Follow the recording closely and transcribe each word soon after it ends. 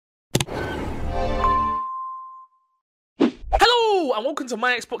Hello and welcome to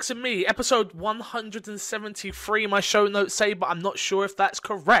My Xbox and Me, episode 173, my show notes say, but I'm not sure if that's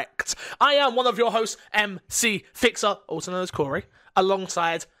correct. I am one of your hosts, MC Fixer, also known as Corey,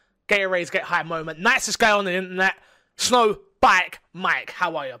 alongside Gatorade's Get High Moment, nicest guy on the internet, Snow Bike Mike.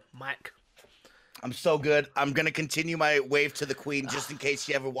 How are you, Mike? I'm so good. I'm going to continue my wave to the queen just in case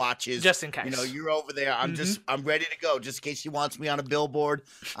she ever watches. Just in case. You know, you're over there. I'm ready to go. Just in case she wants me on a billboard,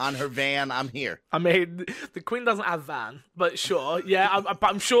 on her van, I'm here. I mean, the queen doesn't have a van, but sure. Yeah,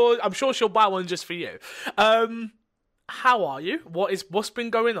 I'm sure she'll buy one just for you. How are you? What's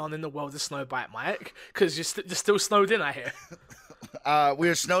been going on in the world of Snow Bike Mike? Because you're still snowed in, I hear.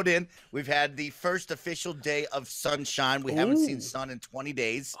 We're snowed in. We've had the first official day of sunshine. We haven't seen sun in 20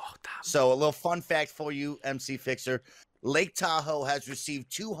 days. Oh, damn. So a little fun fact for you, MC Fixer. Lake Tahoe has received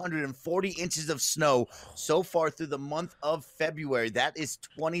 240 inches of snow so far through the month of February. That is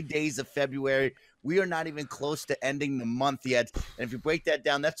 20 days of February. We are not even close to ending the month yet. And if you break that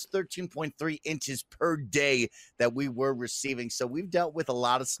down, that's 13.3 inches per day that we were receiving. So we've dealt with a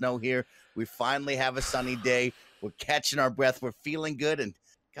lot of snow here. We finally have a sunny day. We're catching our breath. We're feeling good. And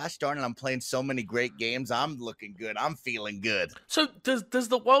gosh darn it, I'm playing so many great games. I'm looking good. I'm feeling good. So does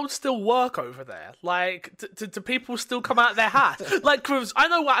the world still work over there? Like, do people still come out of their hat? Like, 'cause I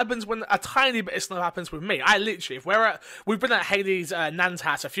know what happens when a tiny bit of snow happens with me. I literally, we've been at Haley's nan's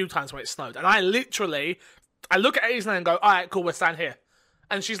house a few times when it snowed, and I look at Haley's nan and go, all right, cool, we're staying here.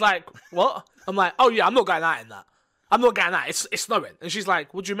 And she's like, what? I'm like, oh yeah, I'm not going out in that. I'm not getting that. It's snowing. And she's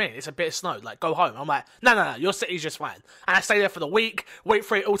like, what do you mean? It's a bit of snow. Like, go home. I'm like, no. Your city's just fine. And I stay there for the week, wait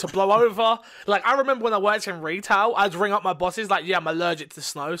for it all to blow over. Like, I remember when I worked in retail, I'd ring up my bosses like, yeah, I'm allergic to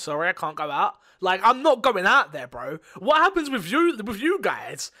snow. Sorry, I can't go out. Like, I'm not going out there, bro. What happens with you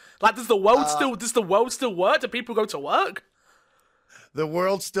guys? Like, does the world still work? Do people go to work? The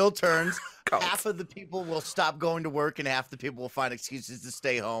world still turns. Half of the people will stop going to work and half the people will find excuses to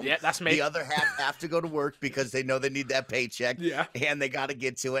stay home. Yeah, that's me. The other half have to go to work because they know they need that paycheck. Yeah. And they got to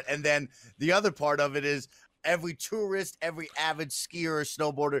get to it. And then the other part of it is every tourist, every avid skier or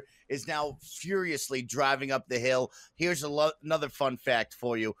snowboarder is now furiously driving up the hill. Here's another fun fact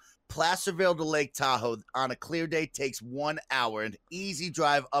for you. Placerville to Lake Tahoe on a clear day takes 1 hour, an easy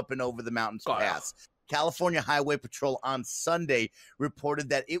drive up and over the mountains pass. California Highway Patrol on Sunday reported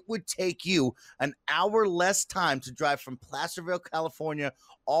that it would take you an hour less time to drive from Placerville, California,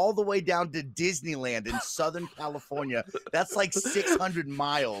 all the way down to Disneyland in Southern California. That's like 600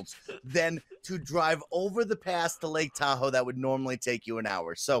 miles than to drive over the pass to Lake Tahoe that would normally take you an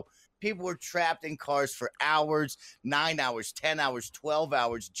hour. So people were trapped in cars for hours, 9 hours, 10 hours, 12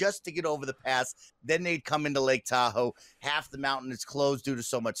 hours just to get over the pass. Then they'd come into Lake Tahoe. Half the mountain is closed due to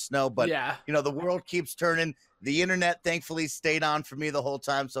so much snow. But, you know, the world keeps turning. The internet, thankfully, stayed on for me the whole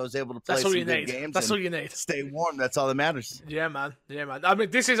time, so I was able to play some good games. That's all you need. Stay warm. That's all that matters. Yeah, man. I mean,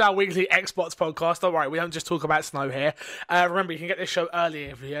 this is our weekly Xbox podcast. Don't worry, we don't just talk about snow here. Remember, you can get this show early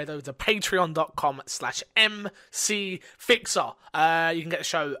if you head over to patreon.com/mcfixer. You can get the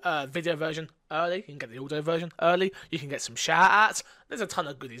show video version early. You can get the audio version early. You can get some shout-outs. There's a ton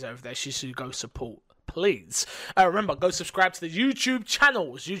of goodies over there. You should go support. Please. Remember, go subscribe to the YouTube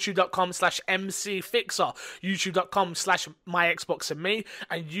channels, youtube.com/mcfixer, youtube.com/myxboxandme,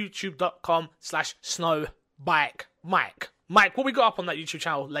 and youtube.com/snowbikemike. Mike, what we got up on that YouTube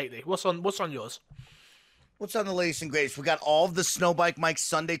channel lately? What's on yours? What's on the latest and greatest? We got all of the Snow Bike Mike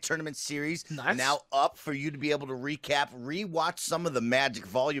Sunday Tournament Series now up for you to be able to rewatch some of the Magic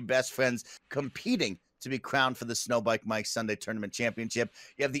of all your best friends competing to be crowned for the Snow Bike Mike Sunday Tournament Championship.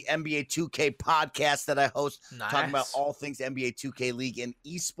 You have the NBA 2K podcast that I host, talking about all things NBA 2K League and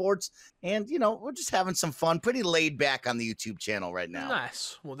esports. And, you know, we're just having some fun, pretty laid back on the YouTube channel right now.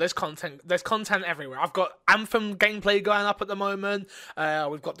 Nice. Well, there's content everywhere. I've got Anthem gameplay going up at the moment.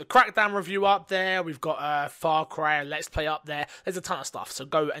 We've got the Crackdown review up there. We've got Far Cry Let's Play up there. There's a ton of stuff, so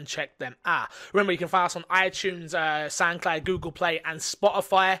go and check them out. Remember, you can find us on iTunes, SoundCloud, Google Play, and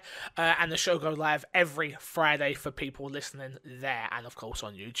Spotify. And the show goes live every Friday for people listening there, and of course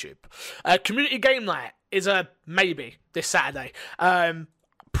on YouTube. Community Game Night is a maybe this Saturday.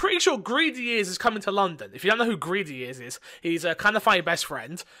 Pretty sure Greedy Ears is coming to London. If you don't know who Greedy Ears is, he's a kind of funny best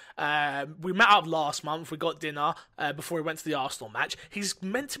friend. We met up last month. We got dinner before we went to the Arsenal match. He's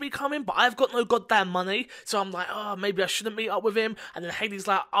meant to be coming, but I've got no goddamn money. So I'm like, oh, maybe I shouldn't meet up with him. And then Haley's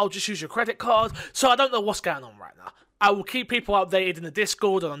like, I'll just use your credit card. So I don't know what's going on right now. I will keep people updated in the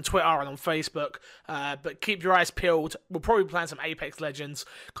Discord and on Twitter and on Facebook, but keep your eyes peeled. We'll probably be playing some Apex Legends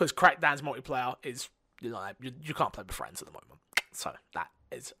because Crackdown's multiplayer is, you can't play with friends at the moment. So that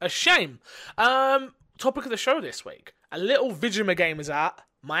is a shame. Topic of the show this week. A little video game is out,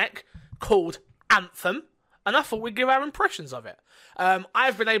 Mike, called Anthem. and I thought we'd give our impressions of it.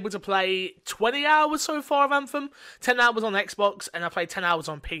 I've been able to play 20 hours so far of Anthem, 10 hours on Xbox, and I played 10 hours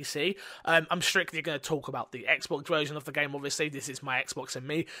on PC. I'm strictly going to talk about the Xbox version of the game, obviously. This is my Xbox and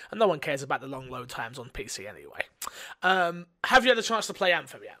me, and no one cares about the long load times on PC anyway. Have you had a chance to play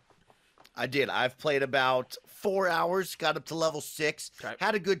Anthem yet? I did. I've played about 4 hours, got up to level 6, Okay.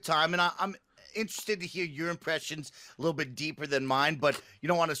 had a good time, and I'm interested to hear your impressions a little bit deeper than mine. But,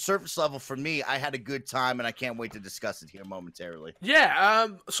 on a surface level for me, I had a good time, and I can't wait to discuss it here momentarily. Yeah,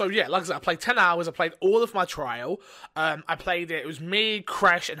 like I said, I played 10 hours, I played all of my trial, I played it was me,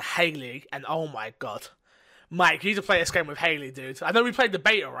 Crash, and Haley, and oh my god. Mike, you need to play this game with Haley, dude. I know we played the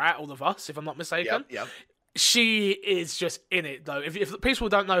beta, right, all of us, if I'm not mistaken? Yep. She is just in it, though. If people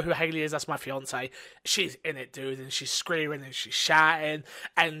don't know who Haley is, that's my fiance. She's in it, dude, and she's screaming and she's shouting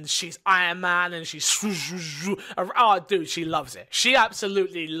and she's Iron Man and she's oh, dude, she loves it. She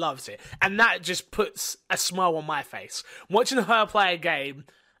absolutely loves it, and that just puts a smile on my face watching her play a game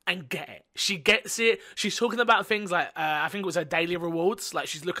and get it. She gets it. She's talking about things like, I think it was her daily rewards. Like,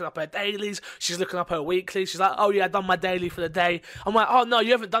 she's looking up her dailies. She's looking up her weeklies. She's like, oh, yeah, I done my daily for the day. I'm like, oh, no,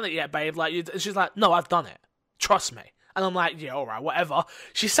 you haven't done it yet, babe. Like, and she's like, no, I've done it. Trust me. And I'm like, yeah, all right, whatever.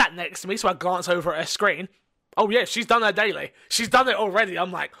 She sat next to me, so I glance over at her screen. Oh, yeah, she's done her daily. She's done it already.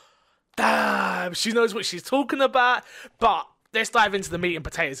 I'm like, damn, she knows what she's talking about. But let's dive into the meat and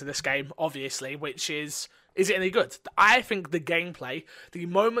potatoes of this game, obviously, which is it any good? I think the gameplay, the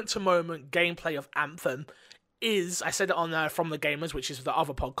moment-to-moment gameplay of Anthem is, I said it on From the Gamers, which is the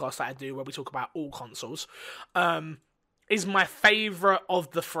other podcast that I do where we talk about all consoles, is my favourite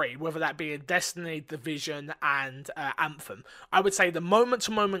of the three, whether that be in Destiny, Division, and Anthem. I would say the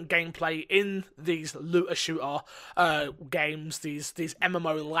moment-to-moment gameplay in these looter-shooter games, these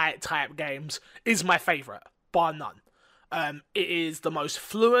MMO light type games, is my favourite, bar none. It is the most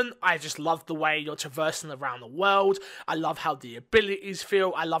fluent. I just love the way you're traversing around the world. I love how the abilities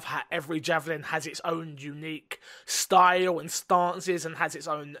feel. I love how every javelin has its own unique style and stances and has its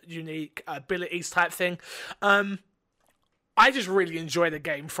own unique abilities type thing. I just really enjoy the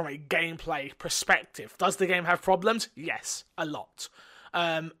game from a gameplay perspective. Does the game have problems? Yes, a lot.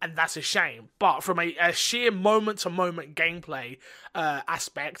 And that's a shame. But from a sheer moment-to-moment gameplay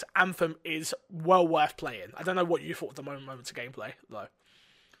aspect, Anthem is well worth playing. I don't know what you thought of the moment-to gameplay, though.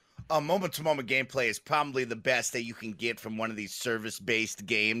 Moment-to-moment gameplay is probably the best that you can get from one of these service-based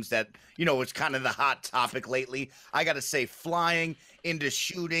games that, it's kind of the hot topic lately. I got to say, flying into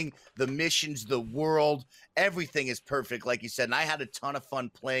shooting, the missions, the world, everything is perfect, like you said. And I had a ton of fun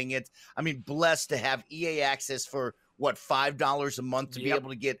playing it. I mean, blessed to have EA access for $5 a month to be able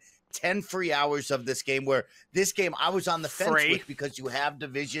to get 10 free hours of this game, where this game I was on the fence with because you have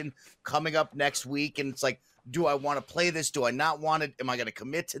Division coming up next week. And it's like, do I want to play this? Do I not want it? Am I going to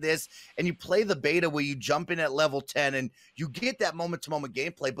commit to this? And you play the beta where you jump in at level 10 and you get that moment-to-moment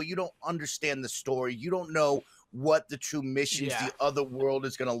gameplay, but you don't understand the story. You don't know what the true missions, the other world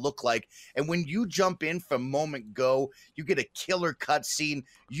is going to look like. And when you jump in from moment go, you get a killer cutscene.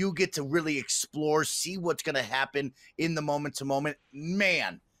 You get to really explore, see what's going to happen in the moment-to-moment.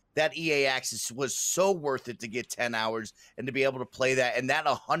 Man, that EA access was so worth it to get 10 hours and to be able to play that. And that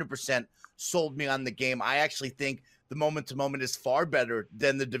 100% sold me on the game. I actually think the moment-to-moment is far better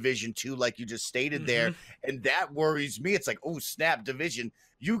than the Division 2, like you just stated there. And that worries me. It's like, oh, snap, Division,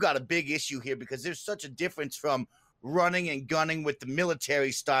 you got a big issue here, because there's such a difference from running and gunning with the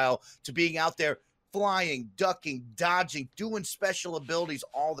military style to being out there flying, ducking, dodging, doing special abilities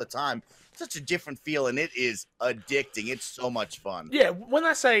all the time. Such a different feel, and it is addicting. It's so much fun. Yeah, when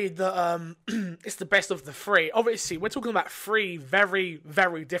I say that it's the best of the three, obviously we're talking about three very,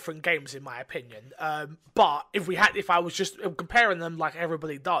 very different games in my opinion. But if I was just comparing them like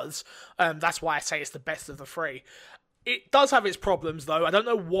everybody does, that's why I say it's the best of the three. It does have its problems, though. I don't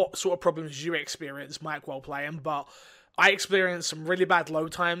know what sort of problems you experience, Mike, while playing, but I experienced some really bad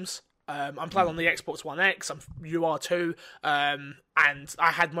load times. I'm playing on the Xbox One X. You are too. And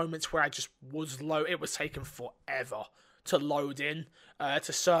I had moments where I just was low. It was taking forever to load in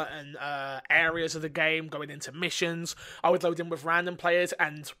to certain areas of the game, going into missions. I would load in with random players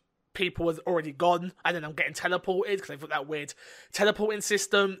and people were already gone, and then I'm getting teleported because they've got that weird teleporting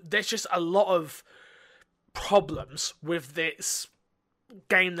system. There's just a lot of problems with this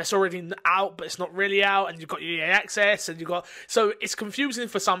game that's already out, but it's not really out, and you've got EA access, and so it's confusing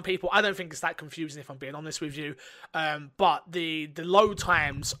for some people. I don't think it's that confusing, if I'm being honest with you. But the load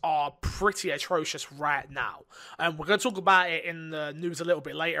times are pretty atrocious right now. We're going to talk about it in the news a little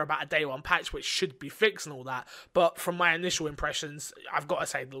bit later about a day one patch, which should be fixed and all that. But from my initial impressions, I've got to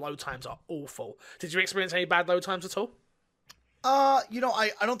say the load times are awful. Did you experience any bad load times at all? I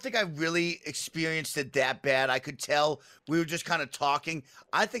don't think I really experienced it that bad. I could tell we were just kind of talking.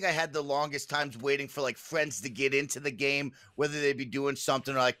 I think I had the longest times waiting for like friends to get into the game, whether they be doing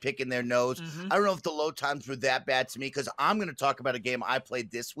something or like picking their nose. Hmm. I don't know if the load times were that bad to me because I'm going to talk about a game I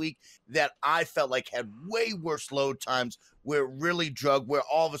played this week that I felt like had way worse load times where it really drug, where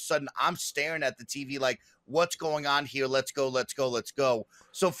all of a sudden I'm staring at the TV like, what's going on here? Let's go, let's go, let's go.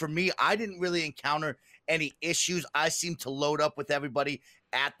 So for me, I didn't really encounter any issues. I seem to load up with everybody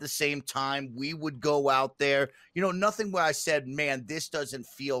at the same time. We would go out there, nothing where I said, man, this doesn't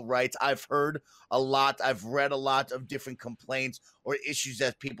feel right. I've heard a lot, I've read a lot of different complaints or issues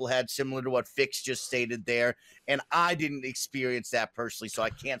that people had, similar to what Fix just stated there. And I didn't experience that personally, so I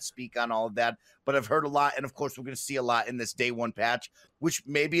can't speak on all of that. But I've heard a lot. And of course, we're going to see a lot in this day one patch, which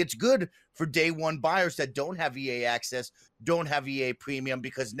maybe it's good for day one buyers that don't have EA access, don't have EA premium,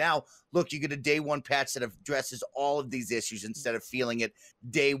 because now, look, you get a day one patch that addresses all of these issues instead of feeling it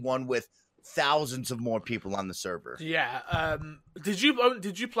day one with thousands of more people on the server. Yeah. Did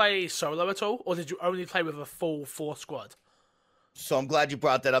you play solo at all, or did you only play with a full 4 squad? So I'm glad you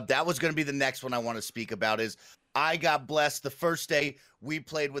brought that up. That was going to be the next one I want to speak about. Is I got blessed the first day we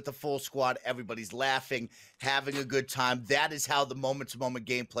played with the full squad. Everybody's laughing, having a good time. That is how the moment-to-moment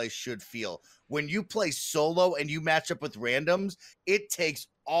gameplay should feel. When you play solo and you match up with randoms, it takes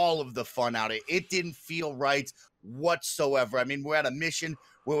all of the fun out of it. It didn't feel right whatsoever. I mean, we're at a mission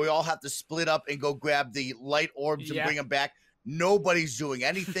where we all have to split up and go grab the light orbs and bring them back. Nobody's doing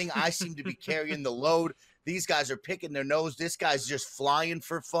anything. I seem to be carrying the load. These guys are picking their nose. This guy's just flying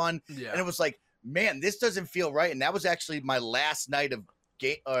for fun. Yeah. And it was like, man, this doesn't feel right. And that was actually my last night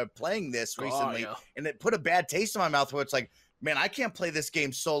of playing this recently. Yeah. And it put a bad taste in my mouth where it's like, man, I can't play this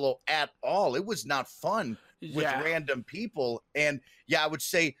game solo at all. It was not fun with random people. And I would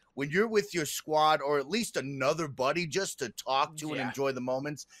say when you're with your squad or at least another buddy just to talk to and enjoy the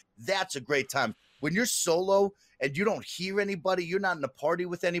moments, that's a great time. When you're solo and you don't hear anybody, you're not in a party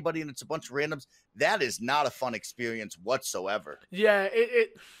with anybody, and it's a bunch of randoms, that is not a fun experience whatsoever. Yeah,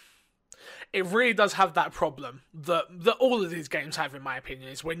 it really does have that problem that all of these games have, in my opinion,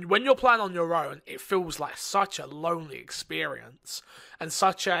 is when you're playing on your own, it feels like such a lonely experience and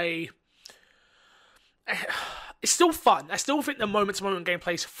such a... It's still fun. I still think the moment-to-moment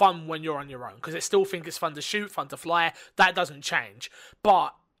gameplay is fun when you're on your own, because I still think it's fun to shoot, fun to fly. That doesn't change.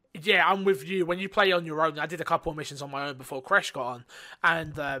 But yeah, I'm with you. When you play on your own, I did a couple of missions on my own before Crash got on,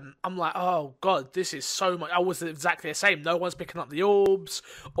 and I'm like, oh god, this is so much. I was exactly the same. No one's picking up the orbs,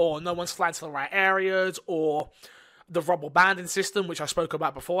 or no one's flying to the right areas, or the rubble banding system, which I spoke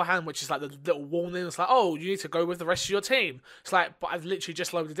about beforehand, which is like the little warning. It's like, oh, you need to go with the rest of your team. It's like, but I've literally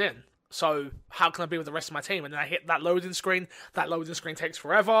just loaded in. So how can I be with the rest of my team? And then I hit that loading screen. That loading screen takes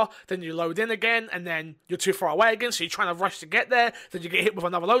forever. Then you load in again, and then you're too far away again, so you're trying to rush to get there. Then you get hit with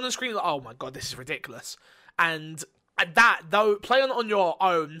another loading screen. Like, oh my god, this is ridiculous. And that, though, playing on your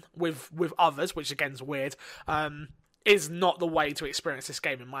own with others, which again is weird, is not the way to experience this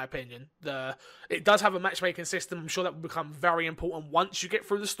game, in my opinion. It does have a matchmaking system. I'm sure that will become very important once you get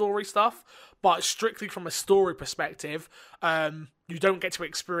through the story stuff. But strictly from a story perspective, you don't get to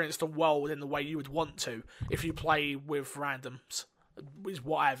experience the world in the way you would want to if you play with randoms, is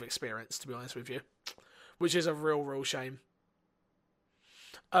what I've experienced, to be honest with you. Which is a real shame.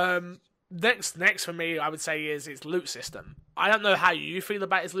 Next for me, I would say, is its loot system. I don't know how you feel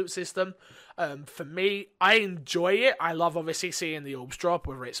about its loot system. For me, I enjoy it. I love, obviously, seeing the orbs drop,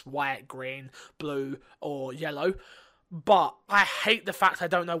 whether it's white, green, blue, or yellow. But I hate the fact I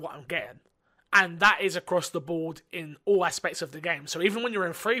don't know what I'm getting. And that is across the board in all aspects of the game. So even when you're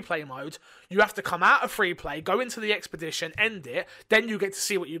in free play mode, you have to come out of free play, go into the expedition, end it, then you get to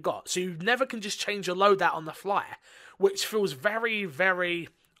see what you got. So you never can just change your loadout on the fly, which feels very, very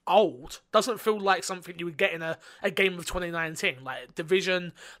old. Doesn't feel like something you would get in a game of 2019. Like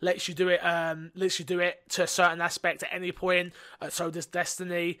Division lets you do it to a certain aspect at any point. So does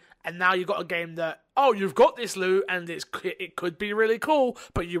Destiny. And now you've got a game that, oh, you've got this loot and it could be really cool,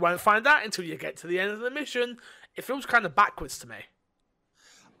 but you won't find out until you get to the end of the mission. It feels kind of backwards to me.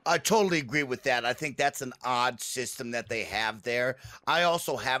 I totally agree with that. I think that's an odd system that they have there. I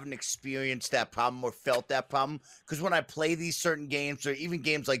also haven't experienced that problem or felt that problem, because when I play these certain games, or even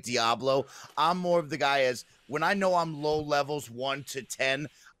games like Diablo, I'm more of the guy as when I know I'm low levels 1 to 10,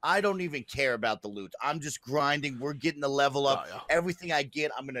 I don't even care about the loot. I'm just grinding. We're getting the level up. Oh, yeah. Everything I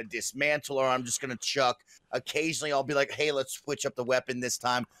get, I'm going to dismantle, or I'm just going to chuck. Occasionally, I'll be like, hey, let's switch up the weapon this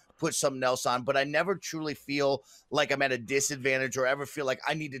time, put something else on. But I never truly feel like I'm at a disadvantage or ever feel like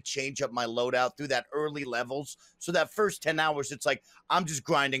I need to change up my loadout through that early levels. So that first 10 hours, it's like I'm just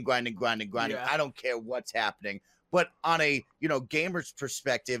grinding. Yeah. I don't care what's happening. But on a, gamer's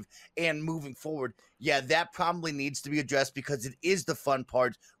perspective and moving forward, yeah, that probably needs to be addressed, because it is the fun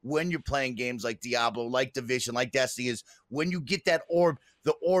part when you're playing games like Diablo, like Division, like Destiny, is when you get that orb,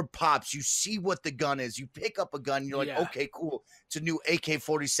 the orb pops, you see what the gun is, you pick up a gun, you're like, Yeah. okay, cool, it's a new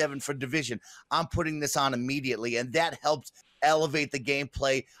AK-47 for Division. I'm putting this on immediately, and that helped elevate the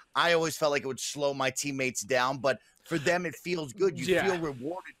gameplay. I always felt like it would slow my teammates down, but for them, it feels good. You Yeah. feel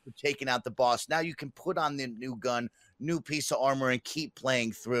rewarded for taking out the boss. Now you can put on the new gun, new piece of armor, and keep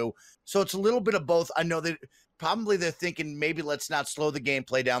playing through. So it's a little bit of both. I know that probably they're thinking, maybe let's not slow the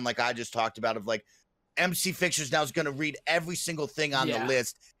gameplay down, like I just talked about, of like, MC Fixers now is going to read every single thing on the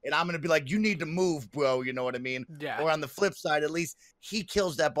list, and I'm going to be like, you need to move, bro. You know what I mean? Yeah. Or on the flip side, at least he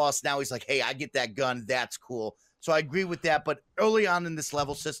kills that boss. Now he's like, hey, I get that gun. That's cool. So I agree with that. But early on in this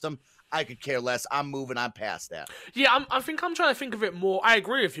level system, I could care less. I'm moving. I'm past that. Yeah, I think I'm trying to think of it more. I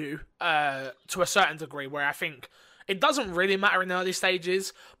agree with you to a certain degree, where I think it doesn't really matter in early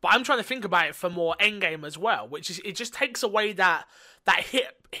stages, but I'm trying to think about it for more endgame as well, which is, it just takes away that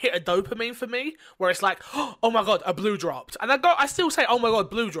hit of dopamine for me, where it's like, oh my god, a blue dropped, and I still say, oh my god,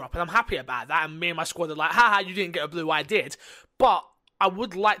 blue drop, and I'm happy about that, and me and my squad are like, haha, you didn't get a blue, I did, but I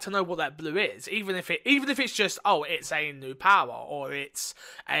would like to know what that blue is, even if it's just, oh, it's a new power, or it's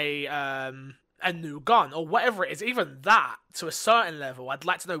a new gun, or whatever it is. Even that, to a certain level, I'd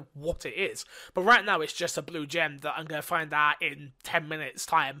like to know what it is. But right now, it's just a blue gem that I'm going to find out in 10 minutes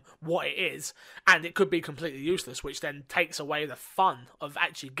time what it is, and it could be completely useless, which then takes away the fun of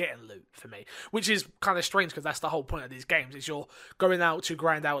actually getting loot for me, which is kind of strange, because that's the whole point of these games, is you're going out to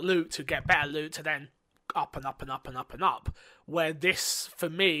grind out loot, to get better loot, to then up and up and up and up and up, where this, for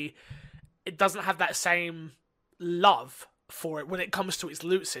me, it doesn't have that same love for it when it comes to its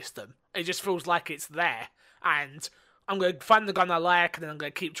loot system. It just feels like it's there, and I'm going to find the gun I like, and then I'm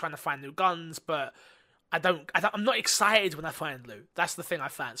going to keep trying to find new guns, but I'm not excited when I find loot. That's the thing I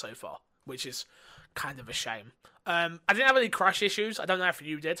found so far, which is kind of a shame. I didn't have any crash issues. I don't know if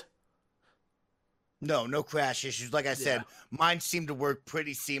you did. No crash issues. Like I said, mine seemed to work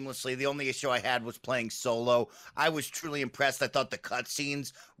pretty seamlessly. The only issue I had was playing solo. I was truly impressed. I thought the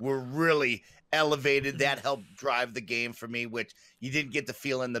cutscenes were really elevated. That helped drive the game for me, which you didn't get to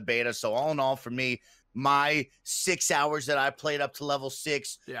feel in the beta. So all in all, for me, my 6 hours that I played up to level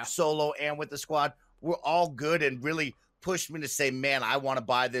 6, solo and with the squad, were all good and really pushed me to say, man, I want to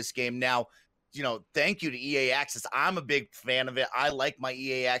buy this game now. Thank you to EA Access. I'm a big fan of it. I like my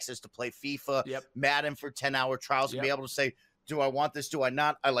EA Access to play FIFA, Madden for 10-hour trials, and be able to say, do I want this? Do I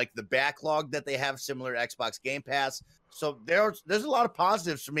not? I like the backlog that they have, similar to Xbox Game Pass. So there's a lot of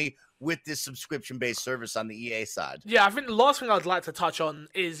positives for me with this subscription-based service on the EA side. Yeah, I think the last thing I'd like to touch on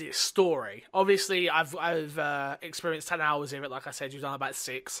is its story. Obviously, I've experienced 10 hours of it. Like I said, you've done about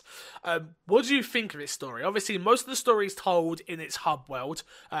 6. What do you think of its story? Obviously, most of the story is told in its hub world,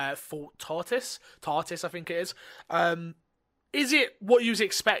 Fort Tartus, I think it is. Is it what you was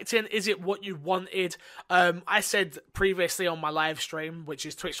expecting? Is it what you wanted? I said previously on my live stream, which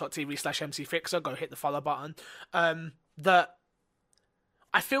is twitch.tv/mcfixer, go hit the follow button, that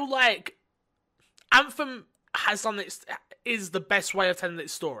I feel like Anthem is the best way of telling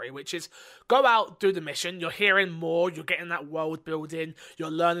its story, which is go out, do the mission, you're hearing more, you're getting that world building,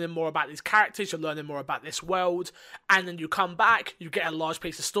 you're learning more about these characters, you're learning more about this world, and then you come back, you get a large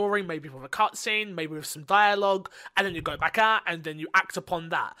piece of story, maybe with a cutscene, maybe with some dialogue, and then you go back out, and then you act upon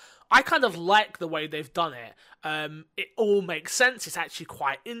that. I kind of like the way they've done it. It all makes sense. It's actually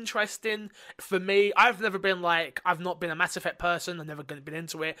quite interesting. For me, I've not been a Mass Effect person. I've never been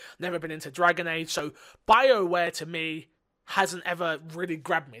into it. Never been into Dragon Age. So BioWare, to me, hasn't ever really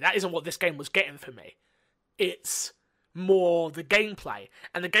grabbed me. That isn't what this game was getting for me. It's more the gameplay.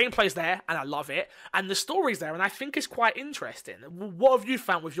 And the gameplay's there, and I love it. And the story's there, and I think it's quite interesting. What have you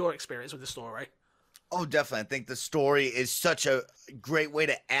found with your experience with the story? Oh, definitely. I think the story is such a great way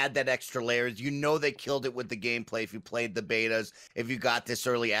to add that extra layers. They killed it with the gameplay if you played the betas, if you got this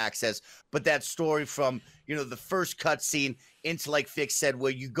early access. But that story from, the first cutscene into, like Fix said,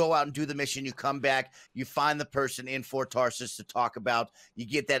 where you go out and do the mission, you come back, you find the person in Fort Tarsus to talk about, you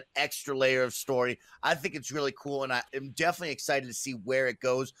get that extra layer of story. I think it's really cool, and I am definitely excited to see where it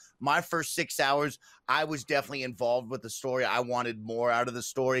goes. My first 6 hours, I was definitely involved with the story. I wanted more out of the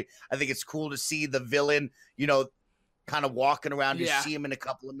story. I think it's cool to see the villain, kind of walking around. You see him in a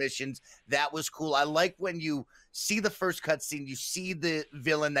couple of missions. That was cool. I like when you see the first cutscene, you see the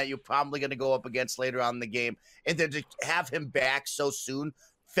villain that you're probably going to go up against later on in the game, and then to have him back so soon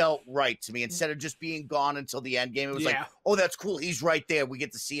felt right to me. Instead of just being gone until the end game, it was like, oh, that's cool. He's right there. We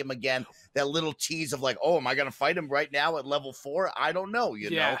get to see him again. That little tease of like, oh, am I going to fight him right now at level 4? I don't know, you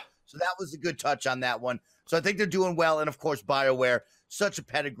know? So that was a good touch on that one. So I think they're doing well. And of course, BioWare, such a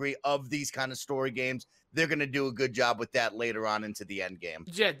pedigree of these kind of story games. They're going to do a good job with that later on into the end game.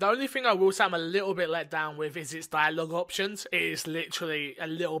 Yeah, the only thing I will say I'm a little bit let down with is its dialogue options. It is literally a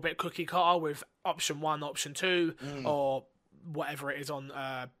little bit cookie cutter with option 1, option 2, or whatever it is on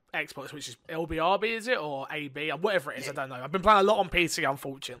Xbox, which is LBRB, is it? Or AB? Whatever it is, I don't know. I've been playing a lot on PC,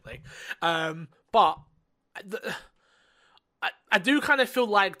 unfortunately. But I do kind of feel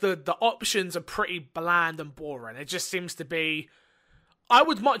like the options are pretty bland and boring. It just seems to be... I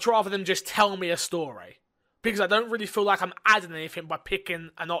would much rather them just tell me a story, because I don't really feel like I'm adding anything by picking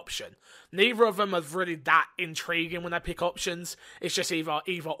an option. Neither of them are really that intriguing when I pick options. It's just either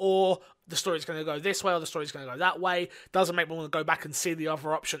or. The story's going to go this way or the story's going to go that way. Doesn't make me want to go back and see the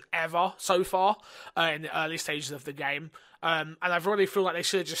other option ever so far in the early stages of the game. And I really feel like they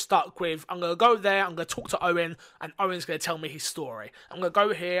should have just stuck with, I'm going to go there, I'm going to talk to Owen, and Owen's going to tell me his story. I'm going to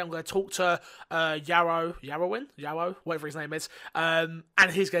go here, I'm going to talk to Yarrow, whatever his name is, and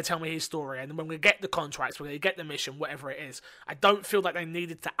he's going to tell me his story. And when we get the contracts, we're going to get the mission, whatever it is. I don't feel like they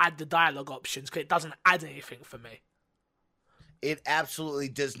needed to add the dialogue options, because it doesn't add anything for me. It absolutely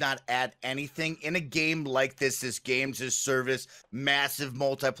does not add anything in a game like this games as service, massive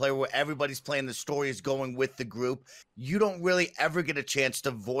multiplayer where everybody's playing, the story is going with the group. You don't really ever get a chance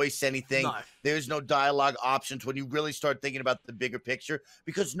to voice anything. No. There's no dialogue options when you really start thinking about the bigger picture,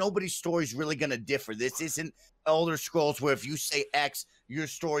 because nobody's story is really going to differ. This isn't Elder Scrolls where if you say X, your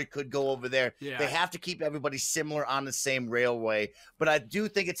story could go over there. Yeah. They have to keep everybody similar on the same railway. But I do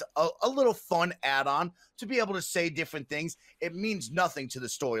think it's a little fun add-on to be able to say different things. It means nothing to the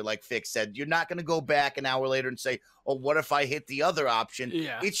story, like Fix said. You're not going to go back an hour later and say, oh, what if I hit the other option?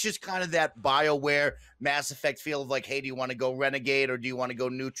 Yeah. It's just kind of that BioWare Mass Effect feel of like, hey, do you want to go Renegade or do you want to go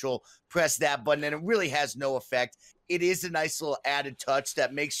neutral? Press that button, and it really has no effect. It is a nice little added touch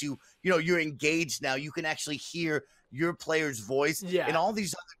that makes you, you're engaged now. You can actually hear your player's voice. Yeah. In all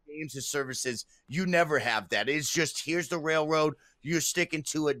these other games and services, you never have that. It's just, here's the railroad, you're sticking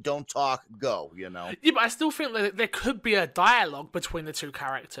to it, don't talk, go, Yeah, but I still think that there could be a dialogue between the two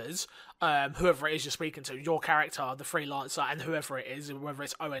characters, whoever it is you're speaking to, your character, the freelancer, and whoever it is, whether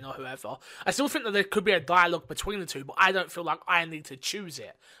it's Owen or whoever. I still think that there could be a dialogue between the two, but I don't feel like I need to choose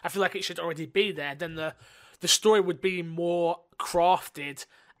it. I feel like it should already be there. Then the story would be more crafted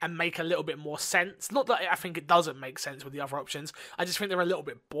and make a little bit more sense. Not that I think it doesn't make sense with the other options. I just think they're a little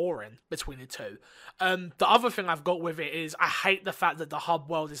bit boring between the two. The other thing I've got with it is I hate the fact that the hub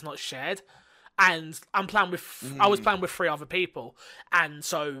world is not shared. And I'm playing with, I was playing with 3 other people. And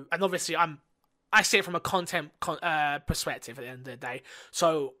obviously I see it from a content perspective at the end of the day.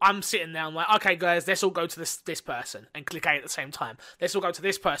 So I'm sitting there, I'm like, okay guys, let's all go to this person and click A at the same time. Let's all go to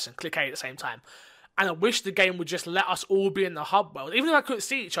this person, click A at the same time. And I wish the game would just let us all be in the hub world, even though I couldn't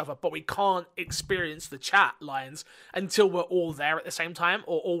see each other, but we can't experience the chat lines until we're all there at the same time,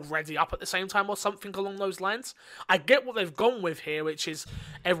 or all ready up at the same time, or something along those lines. I get what they've gone with here, which is,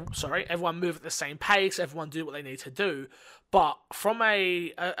 everyone move at the same pace, everyone do what they need to do. But from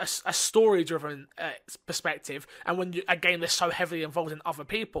a story-driven perspective, and when a game that's so heavily involved in other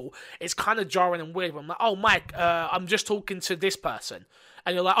people, it's kind of jarring and weird. When I'm like, oh, Mike, I'm just talking to this person.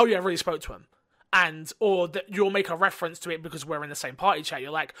 And you're like, oh yeah, I really spoke to him. Or you'll make a reference to it because we're in the same party chat. You're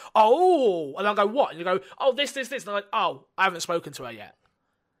like, oh, and I'll go, what? And you go, oh, this. And I'm like, oh, I haven't spoken to her yet.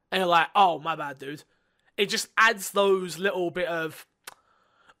 And you're like, oh, my bad, dude. It just adds those little bit of,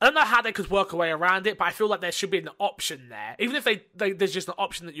 I don't know how they could work a way around it, but I feel like there should be an option there. Even if there's just an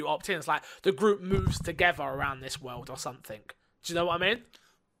option that you opt in, it's like the group moves together around this world or something. Do you know what I mean?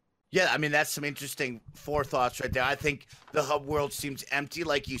 Yeah, I mean, that's some interesting forethoughts right there. I think the hub world seems empty,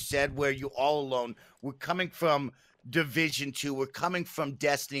 like you said, where you're all alone. We're coming from Division 2. We're coming from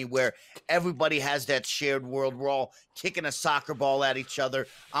Destiny, where everybody has that shared world. We're all kicking a soccer ball at each other.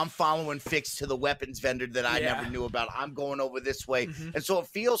 I'm following Fix to the weapons vendor that I never knew about. I'm going over this way. And so it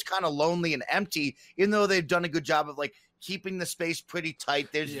feels kind of lonely and empty, even though they've done a good job of, like, keeping the space pretty tight.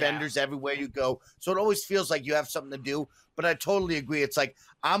 There's vendors everywhere you go. So it always feels like you have something to do. But I totally agree. It's like,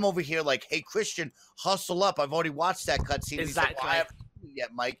 I'm over here like, hey, Christian, hustle up. I've already watched that cutscene. Exactly. He's like, well, I haven't seen it yet,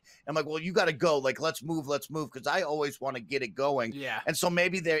 Mike. And I'm like, well, you got to go. Like, let's move. Because I always want to get it going. Yeah. And so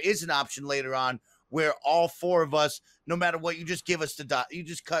maybe there is an option later on where all 4 of us, no matter what, you just give us the dot. You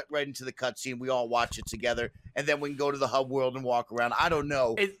just cut right into the cutscene. We all watch it together. And then we can go to the hub world and walk around. I don't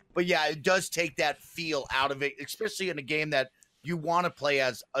know. But yeah, it does take that feel out of it, especially in a game that you want to play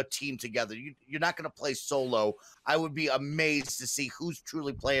as a team together. You're not going to play solo. I would be amazed to see who's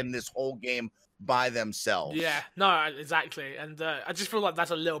truly playing this whole game by themselves. Yeah, no, exactly. And I just feel like that's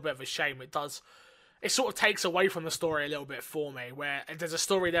a little bit of a shame. it sort of takes away from the story a little bit for me, where there's a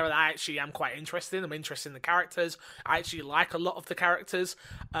story there that I actually am quite interested in. I'm interested in the characters. I actually like a lot of the characters.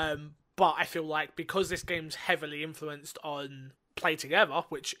 But I feel like because this game's heavily influenced on play together,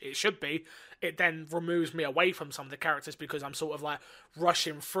 which it should be, it then removes me away from some of the characters because I'm sort of like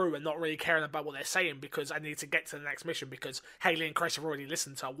rushing through and not really caring about what they're saying because I need to get to the next mission because Haley and Chris have already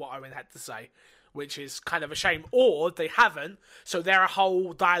listened to what Owen had to say, which is kind of a shame. Or they haven't, so they're a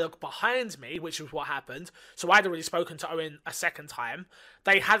whole dialogue behind me, which is what happened. So I'd already spoken to Owen a second time.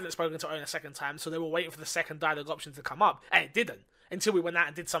 They hadn't spoken to Owen a second time, so they were waiting for the second dialogue option to come up, and it didn't. Until we went out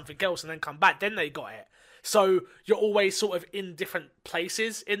and did something else and then come back, then they got it. So you're always sort of in different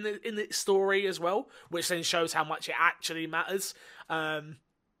places in the story as well, which then shows how much it actually matters, that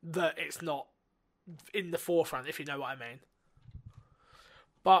it's not in the forefront, if you know what I mean.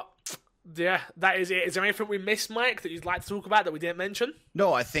 But yeah, that is it. Is there anything we missed, Mike, that you'd like to talk about that we didn't mention?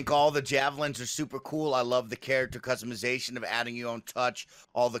 No, I think all the javelins are super cool. I love the character customization of adding your own touch,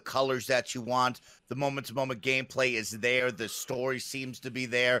 all the colors that you want. The moment-to-moment gameplay is there. The story seems to be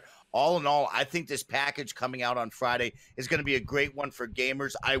there. All in all, I think this package coming out on Friday is going to be a great one for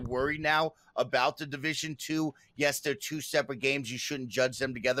gamers. I worry now about the Division 2. Yes, they're two separate games. You shouldn't judge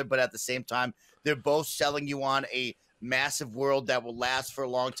them together, but at the same time, they're both selling you on a massive world that will last for a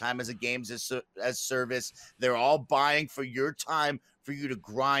long time as a games as service. They're all buying for your time, for you to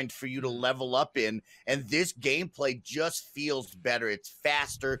grind, for you to level up in. And this gameplay just feels better. It's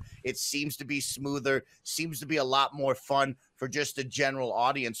faster. It seems to be smoother, seems to be a lot more fun for just the general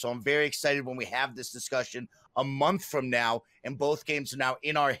audience. So I'm very excited when we have this discussion a month from now and both games are now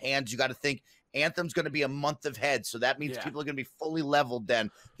in our hands. You got to think Anthem's going to be a month ahead. So that means people are going to be fully leveled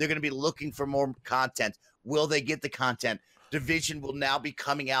then. They're going to be looking for more content. Will they get the content? Division will now be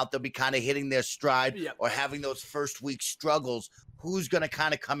coming out. They'll be kind of hitting their stride or having those first week struggles. Who's going to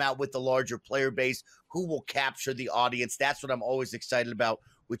kind of come out with the larger player base? Who will capture the audience? That's what I'm always excited about.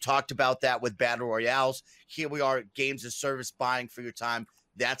 We talked about that with Battle Royales. Here we are, games as service, buying for your time.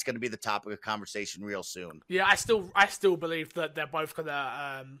 That's going to be the topic of conversation real soon. Yeah, I still believe that they're both going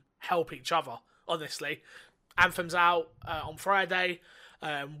to help each other, honestly. Anthem's out on Friday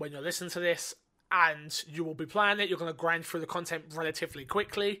when you're listening to this, and you will be playing it. You're going to grind through the content relatively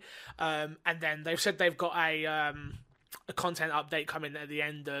quickly. And then they've said they've got a content update coming at the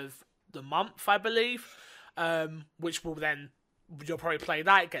end of the month, I believe, which will then, you'll probably play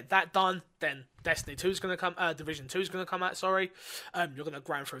that, get that done, then Destiny 2 is going to come, Division 2 is going to come out, sorry. You're going to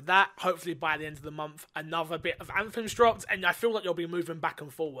grind through that. Hopefully by the end of the month, another bit of Anthem's dropped, and I feel like you'll be moving back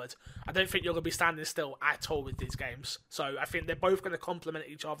and forward. I don't think you're going to be standing still at all with these games. So I think they're both going to complement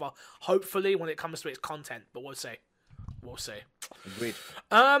each other, hopefully, when it comes to its content, but we'll see. We'll see. Agreed.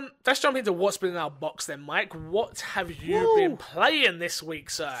 Let's jump into what's been in our box then, Mike. What have you been playing this week,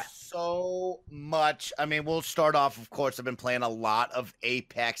 sir? So much. I mean, we'll start off, of course, I've been playing a lot of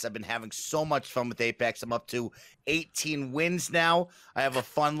Apex. I've been having so much fun with Apex. I'm up to 18 wins now. I have a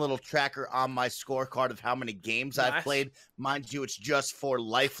fun little tracker on my scorecard of how many games I've played. Mind you, it's just for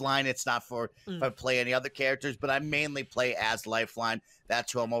Lifeline. It's not for if I play any other characters, but I mainly play as Lifeline.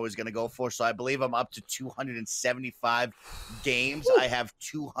 That's who I'm always going to go for. So I believe I'm up to 275 games. I have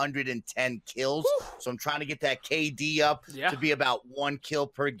 210 kills. So I'm trying to get that KD up to be about 1 kill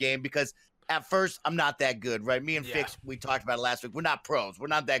per game because at first, I'm not that good, right? Me and Fix, we talked about it last week. We're not pros. We're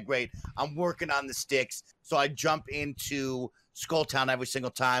not that great. I'm working on the sticks. So I jump into Skulltown every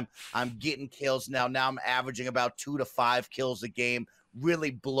single time. I'm getting kills now. Now I'm averaging about 2 to 5 kills a game.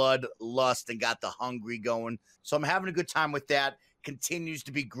 Really bloodlust and got the hungry going. So I'm having a good time with that. Continues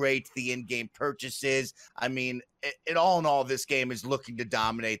to be great. The in-game purchases. I mean, it all in all, this game is looking to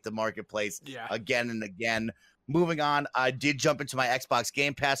dominate the marketplace again and again. Moving on, I did jump into my Xbox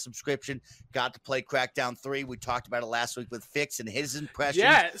Game Pass subscription. Got to play Crackdown 3. We talked about it last week with Fix and his impressions.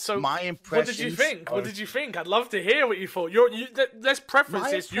 Yeah, so my impressions. What did you think? What did you think? I'd love to hear what you thought. Let's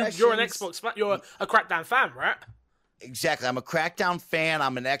preference this. You're an Xbox fan. You're a Crackdown fan, right? Exactly. I'm a Crackdown fan.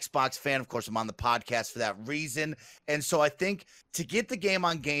 I'm an Xbox fan. Of course, I'm on the podcast for that reason. And so I think to get the game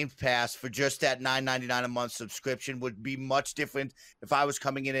on Game Pass for just that $9.99 a month subscription would be much different if I was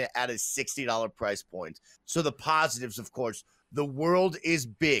coming in at a $60 price point. So the positives, of course, the world is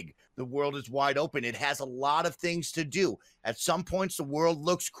big. The world is wide open. It has a lot of things to do. At some points, the world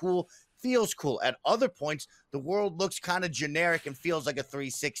looks cool, feels cool. At other points, the world looks kind of generic and feels like a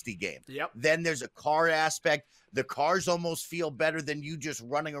 360 game. Then there's a car aspect. The cars almost feel better than you just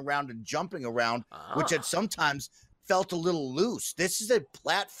running around and jumping around, which had sometimes felt a little loose. This is a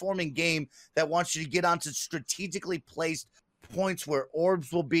platforming game that wants you to get onto strategically placed points where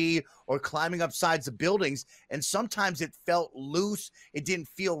orbs will be or climbing up sides of buildings. And sometimes it felt loose. It didn't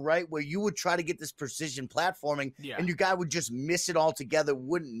feel right, where you would try to get this precision platforming and your guy would just miss it altogether,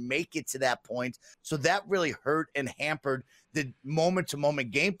 wouldn't make it to that point. So that really hurt and hampered the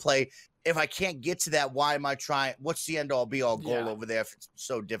moment-to-moment gameplay. If I can't get to that, why am I trying? What's the end-all be-all goal over there if it's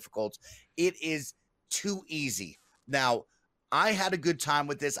so difficult? It is too easy. Now, I had a good time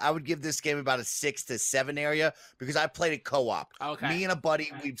with this. I would give this game about a 6 to 7 area because I played it co-op. Me and a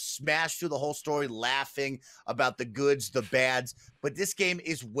buddy, we've smashed through the whole story laughing about the goods, the bads, but this game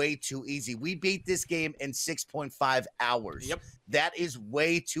is way too easy. We beat this game in 6.5 hours. That is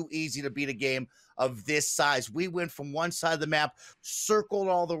way too easy to beat a game of this size. We went from one side of the map, circled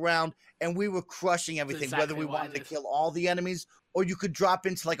all around, and we were crushing everything, whether we wanted to kill all the enemies or you could drop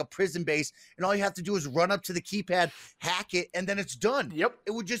into like a prison base and all you have to do is run up to the keypad, hack it, and then it's done.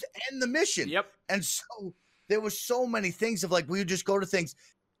 It would just end the mission. And so there were so many things of like, we would just go to things,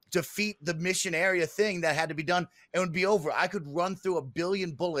 defeat the mission area thing that had to be done, and it would be over. I could run through 1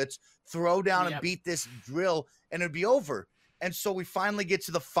 billion bullets, throw down and beat this drill, and it'd be over. And so we finally get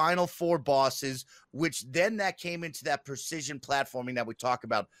to the final 4 bosses, which then that came into that precision platforming that we talk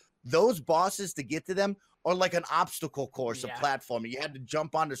about. Those bosses, to get to them, are like an obstacle course of platforming. You had to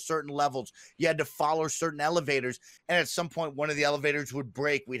jump onto certain levels. You had to follow certain elevators. And at some point, one of the elevators would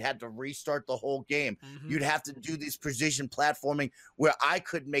break. We'd have to restart the whole game. You'd have to do this precision platforming where I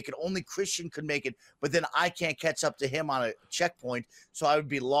couldn't make it. Only Christian could make it. But then I can't catch up to him on a checkpoint, so I would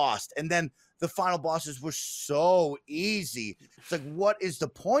be lost. And then the final bosses were so easy. It's like, what is the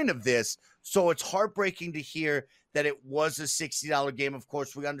point of this? So it's heartbreaking to hear that it was a $60 game. Of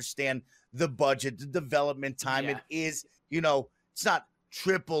course, we understand the budget, the development time. It is, you know, it's not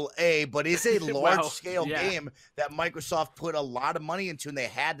AAA, but it's a large-scale game that Microsoft put a lot of money into, and they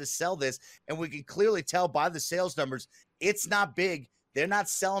had to sell this. And we can clearly tell by the sales numbers, it's not big. They're not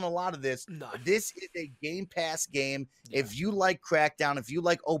selling a lot of this. This is a Game Pass game. If you like Crackdown, if you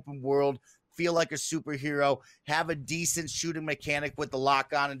like open world, feel like a superhero, have a decent shooting mechanic with the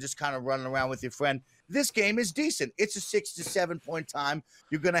lock on and just kind of running around with your friend, this game is decent. It's a 6 to 7 point time.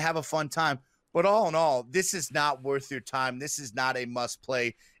 You're going to have a fun time. But all in all, this is not worth your time. This is not a must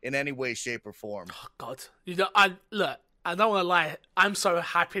play in any way, shape, or form. Oh, God. You know, I don't want to lie. I'm so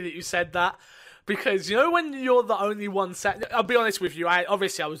happy that you said that. Because, you know, when you're the only one I'll be honest with you, I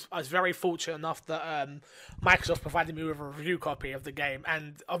was very fortunate enough that Microsoft provided me with a review copy of the game,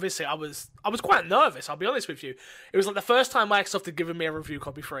 and obviously I was quite nervous, I'll be honest with you. It was like the first time Microsoft had given me a review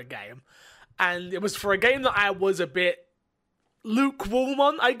copy for a game, and it was for a game that I was a bit lukewarm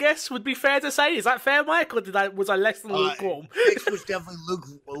on, I guess, would be fair to say. Is that fair, Mike, or was I less than lukewarm? This was definitely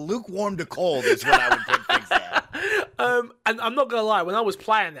lukewarm to cold is what I would put things at. And I'm not gonna lie, when I was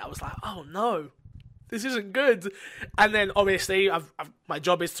playing it, I was like, oh no, this isn't good. And then obviously my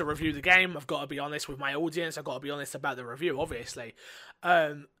job is to review the game. I've got to be honest with my audience. I've got to be honest about the review, obviously.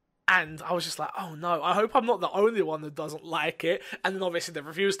 And I was just like, oh no, I hope I'm not the only one that doesn't like it. And then obviously the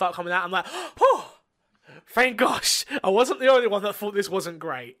reviews start coming out. I'm like, oh, thank gosh, I wasn't the only one that thought this wasn't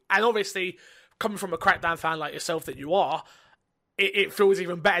great. And obviously, coming from a Crackdown fan like yourself that you are, it feels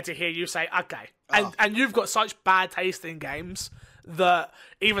even better to hear you say, okay. And you've got such bad taste in games that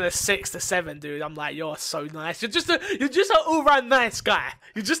even a 6 to 7, dude, I'm like, you're so nice. You're just an all-round nice guy.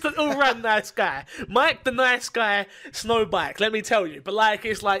 You're just an all-round nice guy. Mike, the nice guy, Snowbike, let me tell you. But like,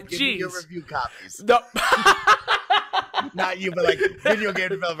 it's like, Give geez. me your review copies. No. Not you, but like video game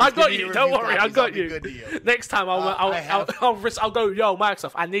developers. I got you. Don't worry, I got you. Good to you. Next time I'll go. Yo,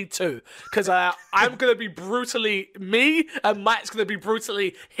 Microsoft, I need 2 because I'm gonna be brutally me and Mike's gonna be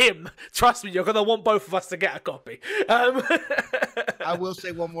brutally him. Trust me, you're gonna want both of us to get a copy. I will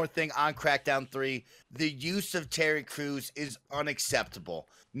say one more thing on Crackdown 3. The use of Terry Crews is unacceptable.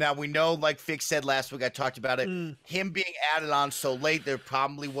 Now, we know, like Fix said last week, I talked about it, him being added on so late, there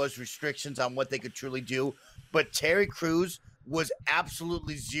probably was restrictions on what they could truly do. But Terry Crews was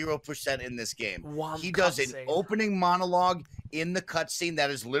absolutely 0% in this game. He does an opening monologue in the cutscene that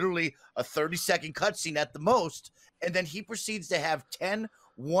is literally a 30-second cutscene at the most, and then he proceeds to have 10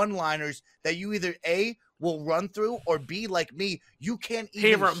 one-liners that you either A, will run through, or B, like me, you can't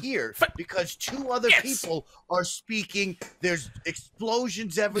even hear because 2 other people are speaking. There's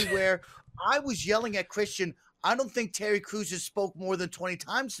explosions everywhere. I was yelling at Christian. I don't think Terry Crews has spoke more than 20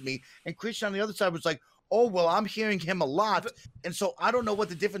 times to me, and Christian on the other side was like, oh, well, I'm hearing him a lot. And so I don't know what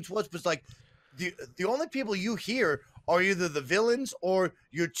the difference was, but it's like the only people you hear are either the villains or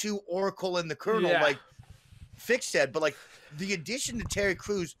your 2 Oracle and the Colonel, like Fix said. But like the addition to Terry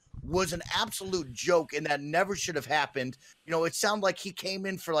Crews was an absolute joke, and that never should have happened. You know, it sounded like he came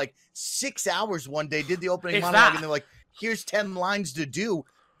in for like 6 hours one day, did the opening monologue, and they're like, Here's 10 lines to do.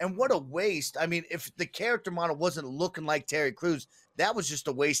 And what a waste. I mean, if the character model wasn't looking like Terry Crews, that was just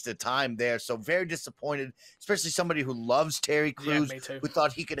a waste of time there. So very disappointed, especially somebody who loves Terry Crews, me too. who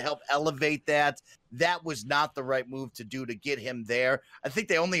thought he could help elevate that. That was not the right move to do to get him there. I think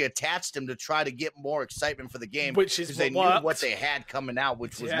they only attached him to try to get more excitement for the game, which is because they knew what they had coming out,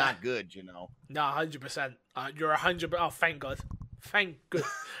 which was not good, you know. No, 100%. You're 100%. Oh, thank God. Thank God.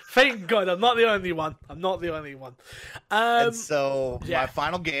 Thank God. I'm not the only one. And so my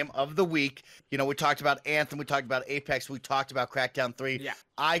final game of the week, you know, we talked about Anthem, we talked about Apex, we talked about Crackdown 3. Yeah.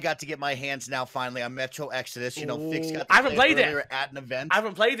 I got to get my hands now finally on Metro Exodus. You know, Fix got to I haven't played it at an event. I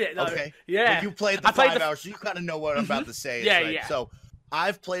haven't played it, though. Okay. Yeah. Well, you played the 5 hours, so you kind of know what I'm about to say. Yeah, right? yeah. So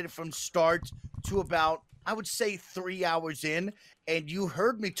I've played it from start to about, I would say, 3 hours in. And you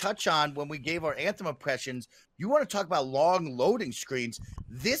heard me touch on when we gave our Anthem impressions, you want to talk about long loading screens.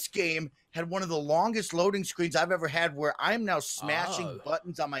 This game had one of the longest loading screens I've ever had, where I'm now smashing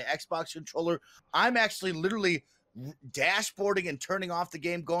buttons on my Xbox controller. I'm actually literally dashboarding and turning off the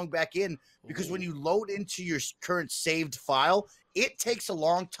game, going back in, because when you load into your current saved file, it takes a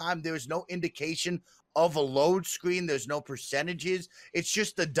long time. There's no indication of a load screen. There's no percentages. It's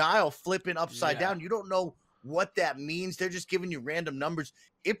just the dial flipping upside down. You don't know what that means. They're just giving you random numbers.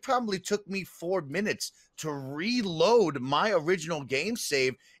 It probably took me 4 minutes to reload my original game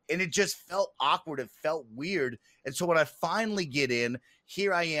save, and it just felt awkward. It felt weird. And so when I finally get in,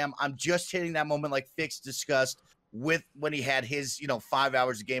 here I am. I'm just hitting that moment like Fix discussed with when he had his, 5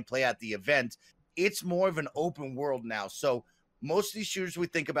 hours of gameplay at the event. It's more of an open world now. So most of these shooters we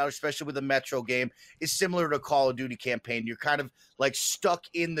think about, especially with a Metro game, is similar to Call of Duty campaign. You're kind of like stuck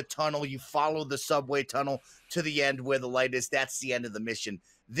in the tunnel. You follow the subway tunnel to the end where the light is. That's the end of the mission.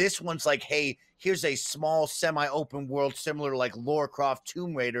 This one's like, hey, here's a small semi-open world similar to like Lara Croft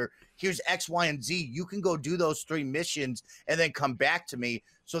Tomb Raider. Here's X, Y, and Z. You can go do those 3 missions and then come back to me.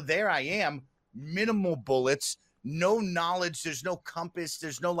 So there I am, minimal bullets, no knowledge. There's no compass.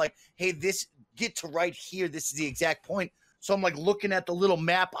 There's no like, hey, this get to right here. This is the exact point. So I'm like looking at the little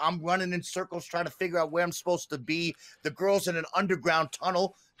map. I'm running in circles trying to figure out where I'm supposed to be. The girl's in an underground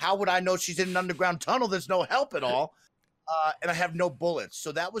tunnel. How would I know she's in an underground tunnel? There's no help at all. And I have no bullets.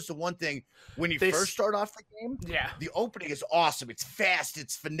 So that was the one thing. When you first start off the game, the opening is awesome. It's fast.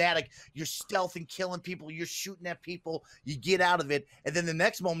 It's fanatic. You're stealthing, killing people. You're shooting at people. You get out of it. And then the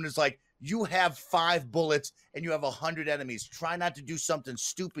next moment is like, you have 5 bullets and you have 100 enemies. Try not to do something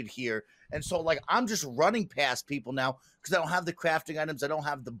stupid here. And so, like, I'm just running past people now because I don't have the crafting items. I don't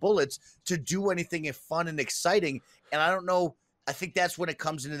have the bullets to do anything fun and exciting. And I don't know. I think that's when it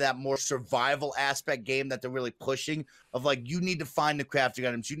comes into that more survival aspect game that they're really pushing of, like, you need to find the crafting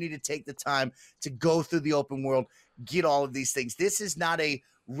items. You need to take the time to go through the open world, get all of these things. This is not a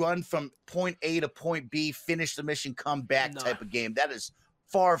run from point A to point B, finish the mission, come back type of game. That is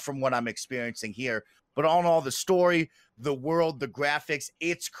far from what I'm experiencing here. But all in all, the story, the world, the graphics,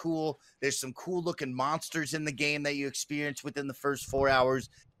 it's cool. There's some cool looking monsters in the game that you experience within the first 4 hours.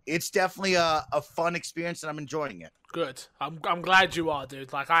 It's definitely a fun experience, and I'm enjoying it. Good. I'm glad you are,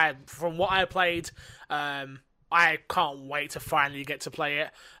 dude. Like, from what I played, I can't wait to finally get to play it.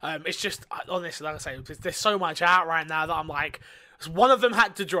 It's just, honestly, like I say, there's so much out right now that I'm like, one of them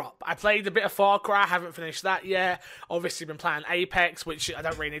had to drop. I played a bit of Far Cry, haven't finished that yet. Obviously been playing Apex, which I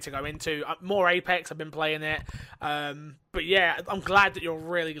don't really need to go into. More Apex, I've been playing it. But yeah, I'm glad that you're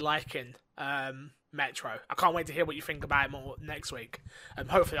really liking Metro. I can't wait to hear what you think about it more next week.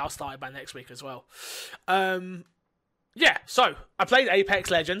 Hopefully I'll start it by next week as well. Yeah, so I played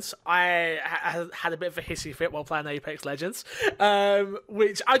Apex Legends. I had a bit of a hissy fit while playing Apex Legends,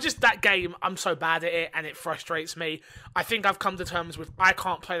 which that game, I'm so bad at it and it frustrates me. I think I've come to terms with I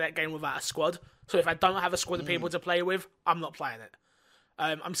can't play that game without a squad. So if I don't have a squad of people to play with, I'm not playing it.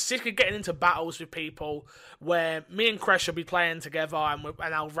 I'm sick of getting into battles with people where me and Crash will be playing together and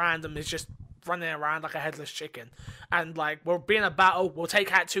our random is just running around like a headless chicken. And like, we'll be in a battle, we'll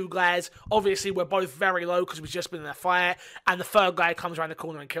take out 2 guys. Obviously, we're both very low because we've just been in a fight, and the 3rd guy comes around the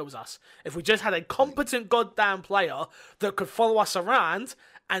corner and kills us. If we just had a competent goddamn player that could follow us around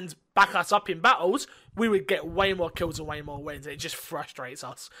and back us up in battles, we would get way more kills and way more wins. It just frustrates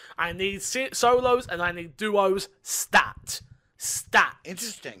us. I need solos and I need duos stat.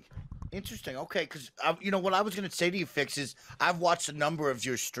 Interesting. Okay, because what I was going to say to you, Fix, is I've watched a number of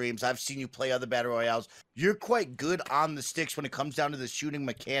your streams. I've seen you play other battle royales. You're quite good on the sticks when it comes down to the shooting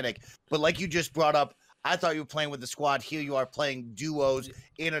mechanic. But like you just brought up, I thought you were playing with the squad. Here you are playing duos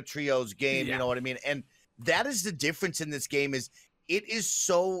in a trios game. You know what I mean? And that is the difference in this game. Is it is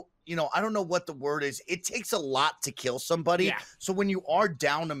so, I don't know what the word is. It takes a lot to kill somebody. Yeah. So when you are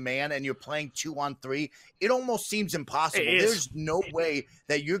down a man and you're playing 2-on-3, it almost seems impossible. It is. There's no way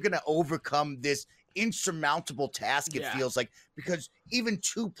that you're going to overcome this insurmountable task, it feels like, because even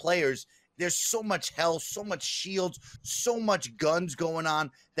 2 players, there's so much health, so much shields, so much guns going on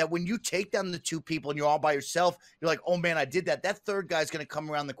that when you take down the 2 people and you're all by yourself, you're like, oh man, I did that. That third guy's going to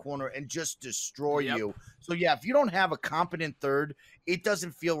come around the corner and just destroy you. So yeah, if you don't have a competent third, it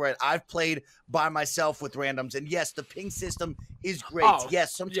doesn't feel right. I've played by myself with randoms, and yes, the ping system is great.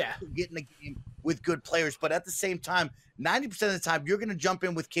 Yes, sometimes you get in a game with good players, but at the same time, 90% of the time, you're going to jump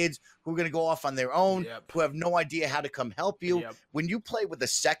in with kids who are going to go off on their own, who have no idea how to come help you. When you play with a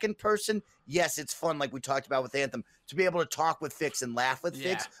second person, yes, it's fun, like we talked about with Anthem, to be able to talk with Fix and laugh with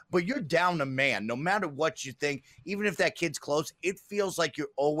Fix, but you're down a man. No matter what you think, even if that kid's close, it feels like you're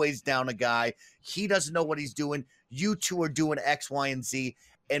always down a guy. He doesn't know what he's doing. You 2 are doing X, Y, and Z.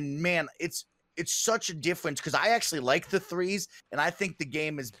 And man, it's such a difference, because I actually like the 3s, and I think the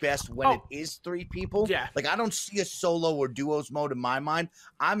game is best when it is 3 people. Like, I don't see a solo or duos mode in my mind.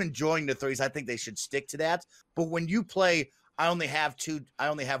 I'm enjoying the 3s. I think they should stick to that. But when you play, I only have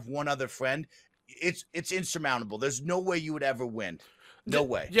 1 other friend, it's insurmountable. There's no way you would ever win. No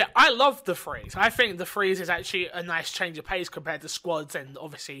way. Yeah, I love the 3s. I think the 3s is actually a nice change of pace compared to squads and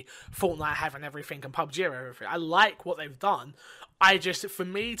obviously Fortnite having everything and PUBG and everything. I like what they've done. For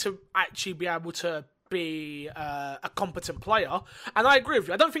me to actually be able to be a competent player, and I agree with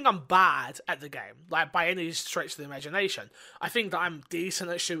you, I don't think I'm bad at the game, like by any stretch of the imagination. I think that I'm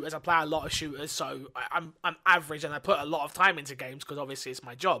decent at shooters. I play a lot of shooters, so I'm average, and I put a lot of time into games because obviously it's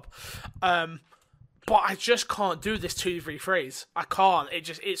my job. But I just can't do this 2v3s. I can't.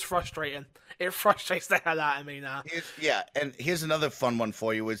 It's frustrating. It frustrates the hell out of me now. And here's another fun one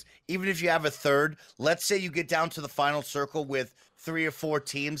for you is, even if you have a third, let's say you get down to the final circle with 3 or 4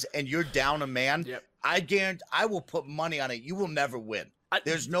 teams and you're down a man, I guarantee I will put money on it. You will never win.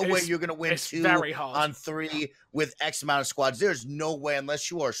 There's no way you're going to win 2 on 3 with X amount of squads. There's no way,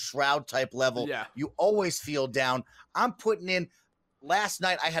 unless you are Shroud type level. You always feel down. I'm putting in. Last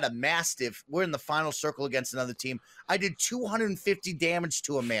night, I had a Mastiff. We're in the final circle against another team. I did 250 damage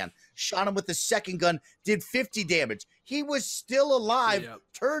to a man. Shot him with the second gun, did 50 damage. He was still alive,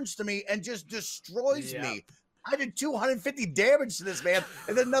 turns to me, and just destroys me. I did 250 damage to this man,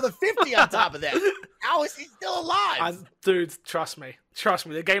 and then another 50 on top of that. How is he still alive? Dude, trust me. Trust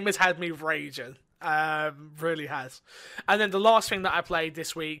me. The game has had me raging. Really has. And then the last thing that I played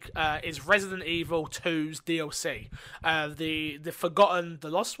this week is Resident Evil 2's DLC. The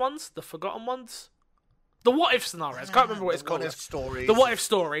Lost Ones? The Forgotten Ones? The What If scenarios. I can't remember what it's called. The What If stories. The What If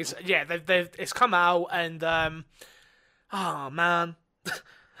stories. Yeah, it's come out, and oh man,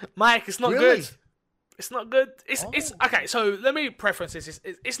 Mike, it's not good. It's not good. It's okay. So let me preference this.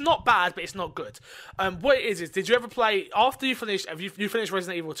 It's not bad, but it's not good. What it is did you ever play after you finished? Have you finished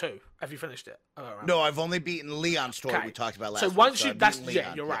Resident Evil 2? Have you finished it? No, I've only beaten Leon's story. We talked about last. So once you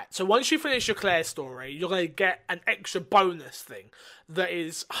you're right. So once you finish your Claire story, you're gonna get an extra bonus thing that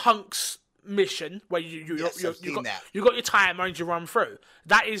is Hunk's mission, where you got your timer and you run through.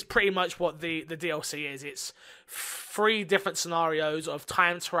 That is pretty much what the DLC is. It's 3 different scenarios of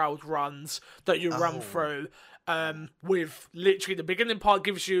time traveled runs that you run through. With literally the beginning part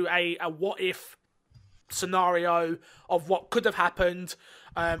gives you a what if scenario of what could have happened,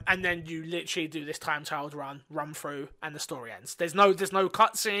 and then you literally do this time traveled run through, and the story ends. There's no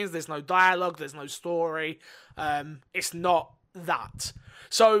cutscenes, there's no dialogue, there's no story. It's not that.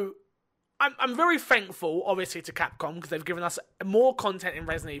 So I'm very thankful, obviously, to Capcom, because they've given us more content in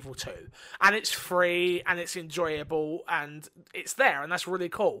Resident Evil 2. And it's free, and it's enjoyable, and it's there, and that's really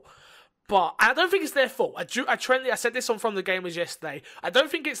cool. But I don't think it's their fault. I said this on From the Gamers yesterday. I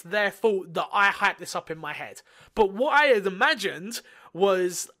don't think it's their fault that I hyped this up in my head. But what I had imagined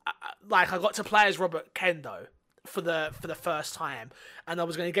was, I got to play as Robert Kendo for the first time, and I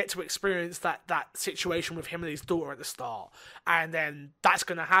was going to get to experience that situation with him and his daughter at the start, and then that's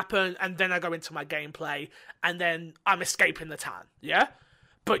going to happen, and then I go into my gameplay, and then I'm escaping the town,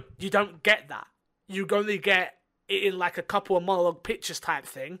 but you don't get that. You only get it in a couple of monologue pictures type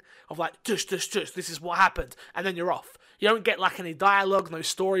thing of tush, this is what happened, and then you're off. You don't get any dialogue, no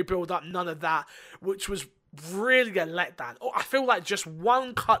story build up, none of that, which was really a letdown. I feel like just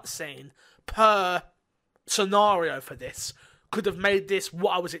one cutscene per scenario for this could have made this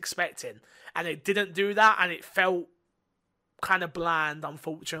what I was expecting, and it didn't do that, and it felt kind of bland,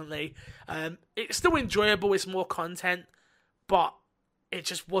 unfortunately. It's still enjoyable, it's more content, but it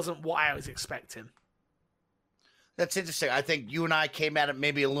just wasn't what I was expecting. That's interesting. I think you and I came at it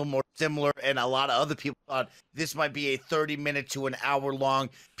maybe a little more similar, and a lot of other people thought this might be a 30-minute to an hour-long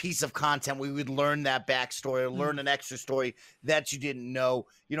piece of content. We would learn that backstory, or learn an extra story that you didn't know.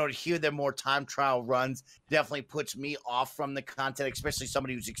 You know, to hear them more time trial runs definitely puts me off from the content, especially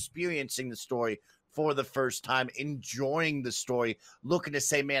somebody who's experiencing the story for the first time, enjoying the story, looking to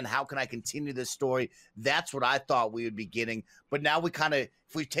say, man, how can I continue this story? That's what I thought we would be getting. But now we kind of,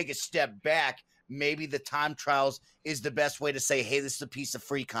 if we take a step back, maybe the time trials is the best way to say, hey, this is a piece of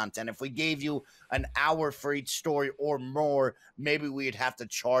free content. If we gave you an hour for each story or more, maybe we'd have to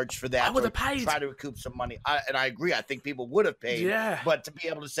charge for that. I would have paid. Try to recoup some money. And I agree. I think people would have paid. Yeah. But to be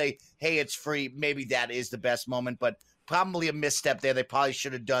able to say, hey, it's free, maybe that is the best moment. But probably a misstep there. They probably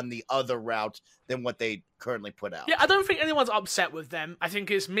should have done the other route than what they currently put out. Yeah, I don't think anyone's upset with them. I think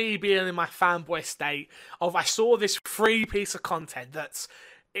it's me being in my fanboy state of I saw this free piece of content that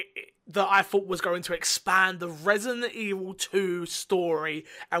I thought was going to expand the Resident Evil 2 story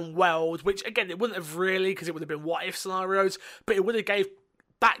and world, which again, it wouldn't have really, because it would have been what if scenarios, but it would have gave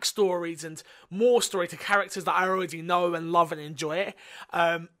backstories and more story to characters that I already know and love and enjoy.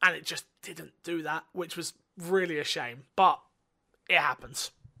 And it just didn't do that, which was really a shame. But it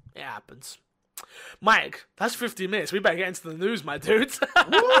happens. It happens. Mike, that's 50 minutes. We better get into the news, my dude.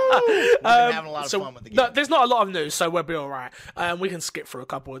 We've been having a lot of fun with the game. No, there's not a lot of news, so we'll be all right. We can skip through a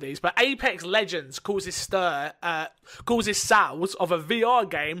couple of these. But Apex Legends causes sales of a VR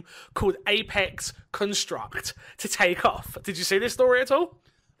game called Apex Construct to take off. Did you see this story at all?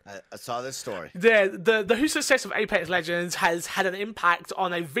 I saw this story. The success of Apex Legends has had an impact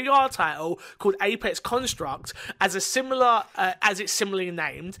on a VR title called Apex Construct, as it's similarly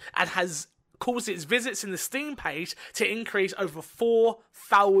named, and has caused its visits in the Steam page to increase over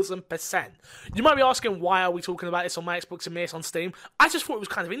 4,000%. You might be asking, why are we talking about this on my Xbox and this on Steam? I just thought it was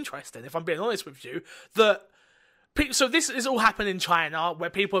kind of interesting, if I'm being honest with you, that. So this is all happened in China, where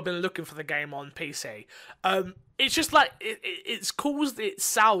people have been looking for the game on PC. It's just like, it's caused its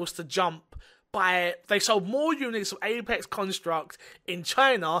sales to jump by, they sold more units of Apex Construct in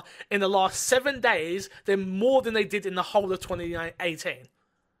China in the last 7 days than more than they did in the whole of 2018.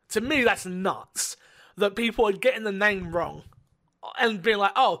 To me, that's nuts, that people are getting the name wrong and being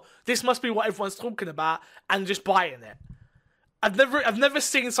like, oh, this must be what everyone's talking about, and just buying it. I've never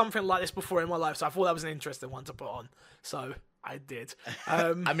seen something like this before in my life, so I thought that was an interesting one to put on. So I did.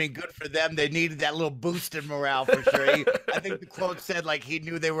 I mean, good for them. They needed that little boost in morale for sure. I think the quote said like he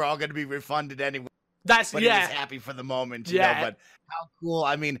knew they were all going to be refunded anyway. He was happy for the moment, you know. But how cool!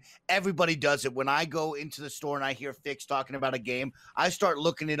 I mean, everybody does it. When I go into the store and I hear Fix talking about a game, I start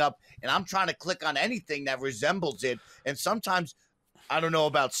looking it up, and I'm trying to click on anything that resembles it. And sometimes, I don't know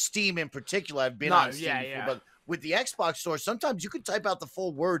about Steam in particular. I've been on Steam before, but with the Xbox store, sometimes you can type out the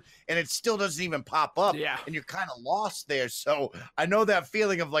full word and it still doesn't even pop up. Yeah. And you're kind of lost there. So I know that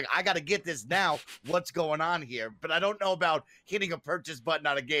feeling of like, I got to get this now. What's going on here? But I don't know about hitting a purchase button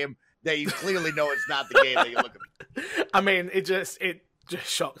on a game that you clearly know it's not the game that you're looking for. I mean, it just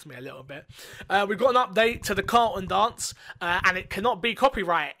shocked me a little bit. We've got an update to the Carlton dance, and it cannot be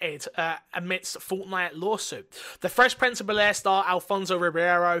copyrighted amidst Fortnite lawsuit. The Fresh Prince of Bel-Air star Alfonso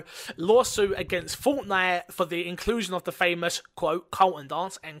Ribeiro lawsuit against Fortnite for the inclusion of the famous, quote, Carlton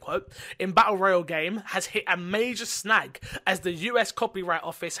dance, end quote, in Battle Royale game has hit a major snag as the US Copyright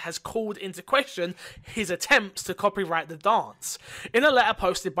Office has called into question his attempts to copyright the dance. In a letter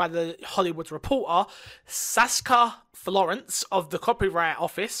posted by the Hollywood Reporter, Saskia Florence of the Copyright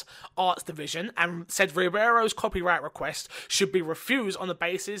Office Arts Division and said Ribeiro's copyright request should be refused on the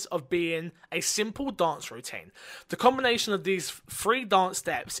basis of being a simple dance routine. The combination of these 3 dance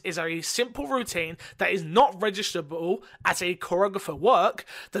steps is a simple routine that is not registerable as a choreographer work.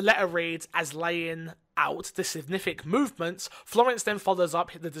 The letter reads as laying out the significant movements. Florence then follows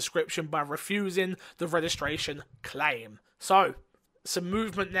up the description by refusing the registration claim. So, some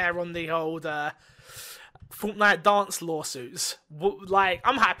movement there on the old Fortnite dance lawsuits. Like,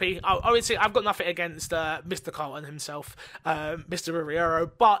 I'm happy. Obviously, I've got nothing against Mr. Carlton himself, Mr.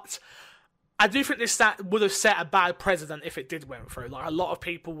 Ribeiro, but I do think this would have set a bad precedent if it did went through. Like, a lot of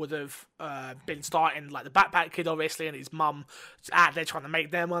people would have been starting, like the Backpack Kid, obviously, and his mum out there trying to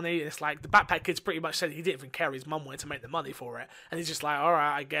make their money. It's like the Backpack Kid's pretty much said he didn't even care. His mum wanted to make the money for it, and he's just like, all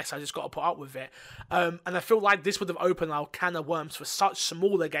right, I guess I just got to put up with it. And I feel like this would have opened a can of worms for such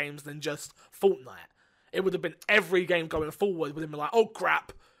smaller games than just Fortnite. It would have been every game going forward would have been like, oh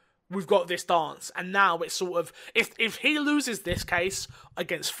crap, we've got this dance. And now it's sort of, if he loses this case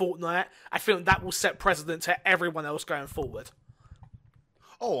against Fortnite, I feel that will set precedent to everyone else going forward.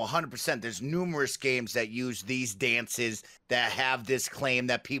 Oh, 100%. There's numerous games that use these dances that have this claim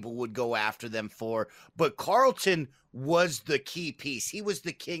that people would go after them for. But Carlton was the key piece. He was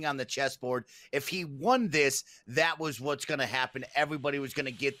the king on the chessboard. If he won this, that was what's going to happen. Everybody was going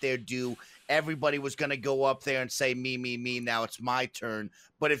to get their due. Everybody was going to go up there and say, me, me, me. Now it's my turn.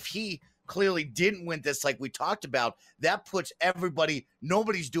 But if he clearly didn't win this like we talked about, that puts everybody,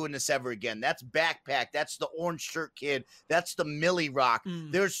 nobody's doing this ever again. That's Backpack. That's the Orange Shirt Kid. That's the Millie Rock.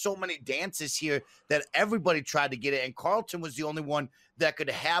 There's so many dances here that everybody tried to get it, and Carlton was the only one that could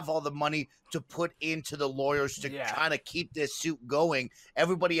have all the money to put into the lawyers to try to keep this suit going.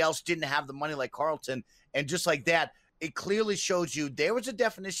 Everybody else didn't have the money like Carlton, and just like that, it clearly shows you there was a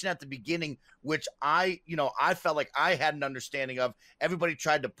definition at the beginning, which I felt like I had an understanding of. Everybody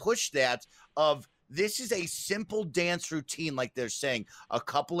tried to push that of this is a simple dance routine, like they're saying. A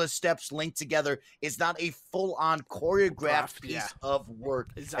couple of steps linked together is not a full-on choreographed piece of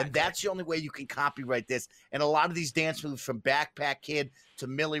work. Exactly. And that's the only way you can copyright this. And a lot of these dance moves from Backpack Kid to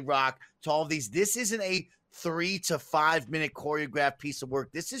Millie Rock to all of these, this isn't a 3 to 5 minute choreographed piece of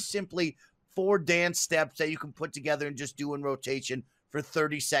work. This is simply 4 dance steps that you can put together and just do in rotation for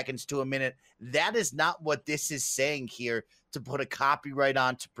 30 seconds to a minute. That is not what this is saying here, to put a copyright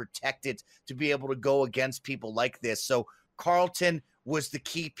on, to protect it, to be able to go against people like this. So Carlton was the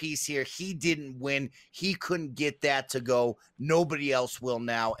key piece here. He didn't win. He couldn't get that to go. Nobody else will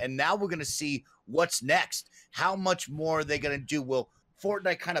now. And now we're going to see what's next. How much more are they going to do? Will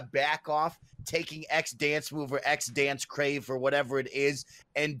Fortnite kind of back off, taking X dance move or X dance crave or whatever it is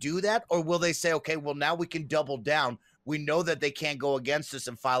and do that? Or will they say, okay, well, now we can double down. We know that they can't go against us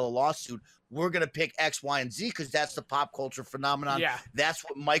and file a lawsuit. We're going to pick X, Y, and Z because that's the pop culture phenomenon. Yeah. That's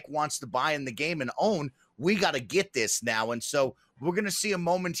what Mike wants to buy in the game and own. We got to get this now. And so we're going to see a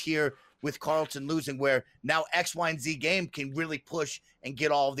moment here with Carlton losing where now X, Y, and Z game can really push and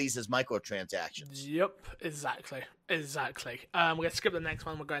get all of these as microtransactions. Yep, exactly. We're going to skip the next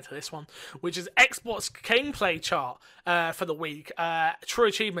one. We're going to this one, which is Xbox gameplay chart for the week. True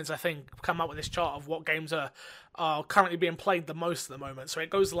Achievements, I think, come up with this chart of what games are currently being played the most at the moment. So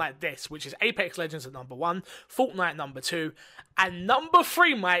it goes like this, which is Apex Legends at number 1, Fortnite number 2, and number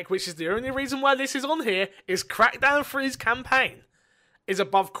 3, Mike, which is the only reason why this is on here, is Crackdown 3's campaign. Is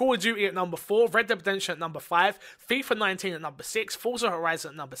above Call of Duty at number 4, Red Dead Redemption at number 5, FIFA 19 at number 6, Forza Horizon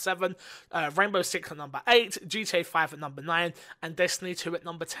at number 7, Rainbow Six at number 8, GTA 5 at number 9, and Destiny 2 at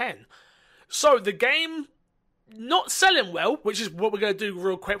number 10. So the game not selling well, which is what we're going to do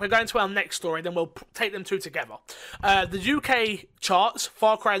real quick. We're going to our next story, then we'll take them two together. The UK charts,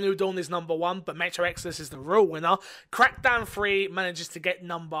 Far Cry New Dawn is number 1, but Metro Exodus is the real winner. Crackdown 3 manages to get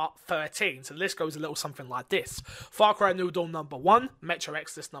number 13. So the list goes a little something like this. Far Cry New Dawn number 1, Metro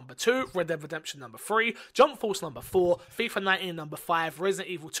Exodus number 2, Red Dead Redemption number 3, Jump Force number 4, FIFA 19 number 5, Resident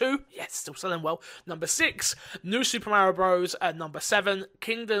Evil 2, yes, still selling well, number 6, New Super Mario Bros. Number 7,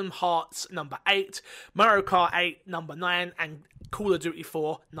 Kingdom Hearts number 8, Mario Kart 8 number 9, and Call of Duty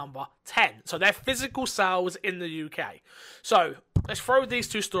 4 number 10. So they're physical sales in the UK. So let's throw these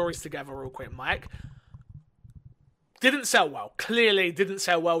two stories together real quick, Mike. Didn't sell well. Clearly didn't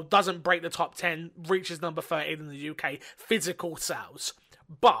sell well. Doesn't break the top 10. Reaches number 13 in the UK. Physical sales.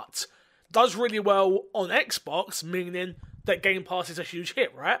 But does really well on Xbox, meaning that Game Pass is a huge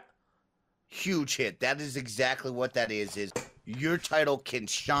hit, right? Huge hit. That is exactly what that is your title can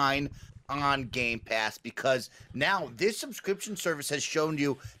shine on Game Pass, because now this subscription service has shown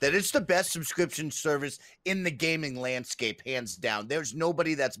you that it's the best subscription service in the gaming landscape, hands down. There's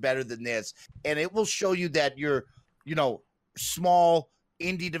nobody that's better than this, and it will show you that your, small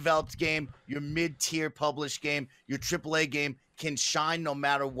indie developed game, your mid-tier published game, your AAA game can shine no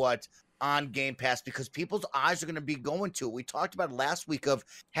matter what on Game Pass, because people's eyes are going to be going to it. We talked about last week of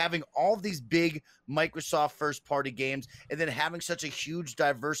having all of these big Microsoft first-party games and then having such a huge,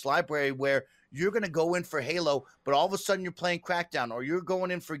 diverse library where you're going to go in for Halo, but all of a sudden you're playing Crackdown, or you're going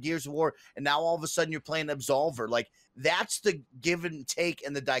in for Gears of War, and now all of a sudden you're playing Absolver. Like, that's the give and take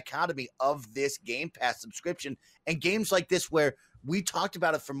and the dichotomy of this Game Pass subscription. And games like this where we talked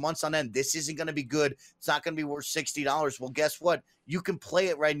about it for months on end, this isn't going to be good, it's not going to be worth $60. Well, guess what? You can play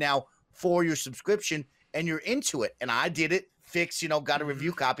it right now for your subscription, and you're into it. And I did it. Fix, got a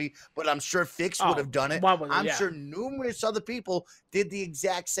review copy, but I'm sure Fix would have done it. I'm sure numerous other people did the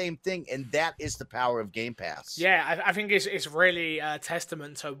exact same thing, and that is the power of Game Pass. Yeah, I think it's really a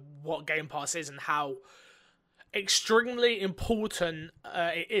testament to what Game Pass is and how extremely important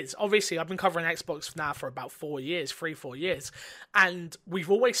it is. Obviously, I've been covering Xbox now for about 4 years, 3-4 years, and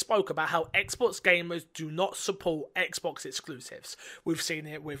we've always spoke about how Xbox gamers do not support Xbox exclusives. We've seen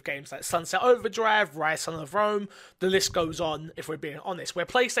it with games like Sunset Overdrive, Rise Son of Rome, the list goes on, if we're being honest, where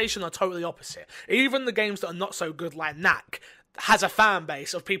PlayStation are totally opposite. Even the games that are not so good like Knack has a fan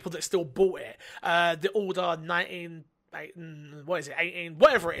base of people that still bought it. The Order 19... what is it, 18,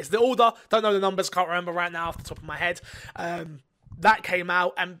 whatever it is, the Order, don't know the numbers, can't remember right now off the top of my head, that came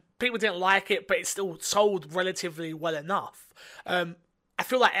out, and people didn't like it, but it still sold relatively well enough. I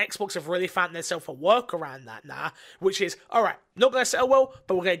feel like Xbox have really found themselves a workaround that now, which is, alright, not going to sell well,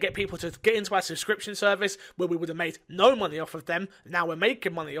 but we're going to get people to get into our subscription service, where we would have made no money off of them, now we're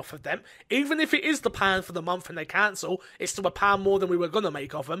making money off of them. Even if it is the £1 for the month and they cancel, it's still £1 more than we were going to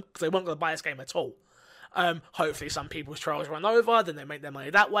make off them, because they weren't going to buy this game at all. Hopefully some people's trials run over, then they make their money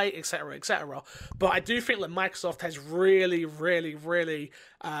that way, etc, etc. But I do think that Microsoft has really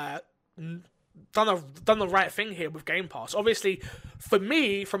done the right thing here with Game Pass. Obviously, for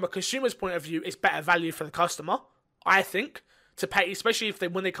me, from a consumer's point of view, it's better value for the customer, I think, to pay, especially if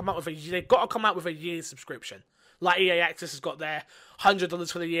when they come out with they've got to come out with a year's subscription. Like EA Access has got their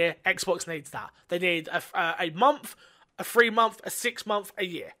 $100 for the year, Xbox needs that. They need a month, a 3-month, a 6-month, a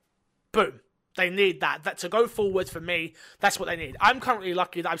year. Boom. They need that. That to go forward for me, that's what they need. I'm currently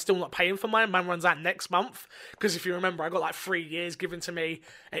lucky that I'm still not paying for mine. Mine runs out next month. Because if you remember, I got like 3 years given to me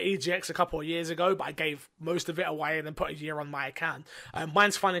at EGX a couple of years ago, but I gave most of it away and then put a year on my account.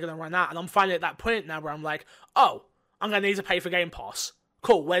 Mine's finally going to run out, and I'm finally at that point now where I'm like, oh, I'm going to need to pay for Game Pass.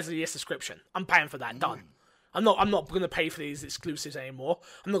 Cool, where's the year subscription? I'm paying for that, done. I'm not going to pay for these exclusives anymore.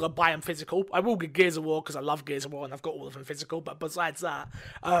 I'm not going to buy them physical. I will get Gears of War because I love Gears of War and I've got all of them physical, but besides that,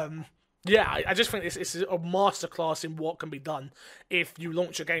 yeah, I just think this is a masterclass in what can be done if you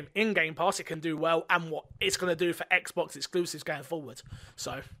launch a game in Game Pass. It can do well, and what it's going to do for Xbox exclusives going forward.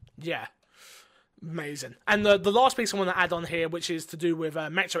 So, yeah, amazing. And the last piece I want to add on here, which is to do with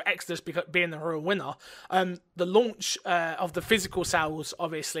Metro Exodus being the real winner, the launch of the physical sales,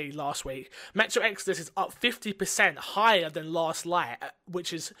 obviously, last week. Metro Exodus is up 50% higher than last light,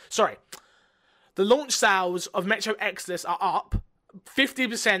 the launch sales of Metro Exodus are up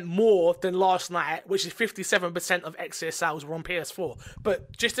 50% more than last night, which is 57% of Exodus sales were on PS4.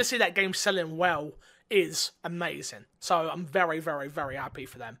 But just to see that game selling well is amazing. So I'm very, very, very happy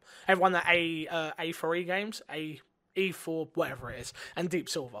for them. Everyone at A4E Games, E4, whatever it is, and Deep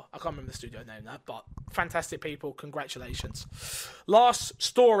Silver. I can't remember the studio name now, but fantastic people. Congratulations. Last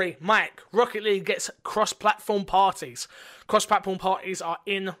story, Mike. Rocket League gets cross-platform parties. Cross-platform parties are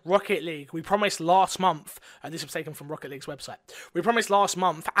in Rocket League. We promised last month, and this was taken from Rocket League's website. We promised last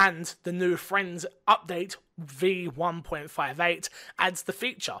month, and the new Friends update V1.58 adds the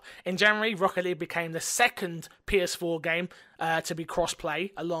feature. In January, Rocket League became the second PS4 game to be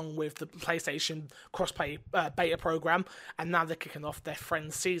cross-play, along with the PlayStation cross-play beta program, and now they're kicking off their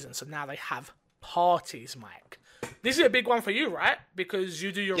Friends season, so now they have parties, Mike. This is a big one for you, right? Because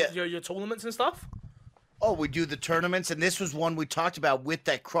you do your tournaments and stuff? Oh, we do the tournaments, and this was one we talked about with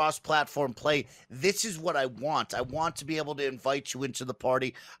that cross-platform play. This is what I want. I want to be able to invite you into the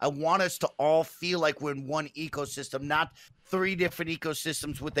party. I want us to all feel like we're in one ecosystem, not 3 different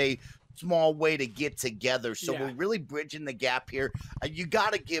ecosystems with a small way to get together. So we're really bridging the gap here. You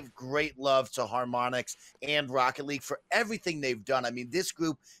got to give great love to Harmonix and Rocket League for everything they've done. I mean, this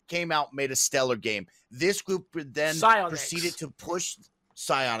group came out, made a stellar game. This group then proceeded to push...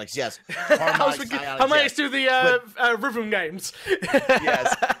 Psyonix, yes. Harmonix do the rhythm games.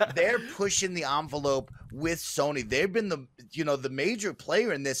 Yes, they're pushing the envelope with Sony. They've been the major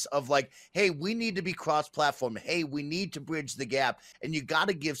player in this of like, hey, we need to be cross-platform. Hey, we need to bridge the gap. And you got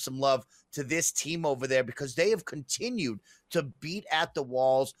to give some love to this team over there because they have continued to beat at the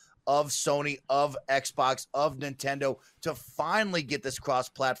walls of Sony, of Xbox, of Nintendo to finally get this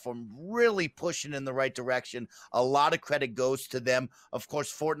cross-platform really pushing in the right direction. A lot of credit goes to them. Of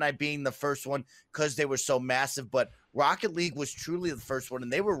course, Fortnite being the first one because they were so massive, but Rocket League was truly the first one,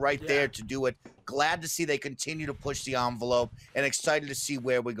 and they were right there to do it. Glad to see they continue to push the envelope and excited to see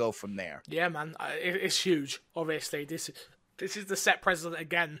where we go from there. Yeah, man. It's huge, obviously. This is the set precedent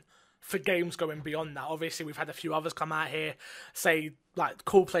again for games going beyond that. Obviously, we've had a few others come out here, say, like,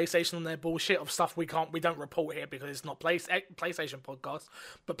 call PlayStation on their bullshit of stuff we don't report here because it's not PlayStation podcast,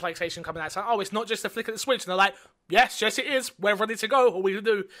 but PlayStation coming out saying, oh, it's not just a flick of the switch. And they're like, yes, it is. We're ready to go. All we can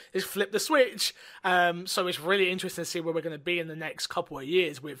do is flip the switch. So it's really interesting to see where we're going to be in the next couple of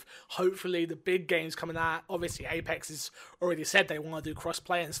years with hopefully the big games coming out. Obviously, Apex has already said they want to do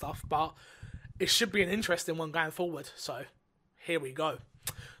cross-play and stuff, but it should be an interesting one going forward. So here we go.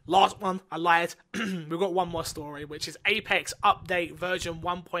 Last one, I lied. We've got one more story, which is Apex Update version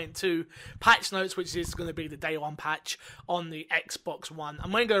 1.2 patch notes, which is going to be the day one patch on the Xbox One.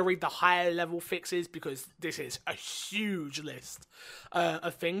 I'm going to go read the higher level fixes because this is a huge list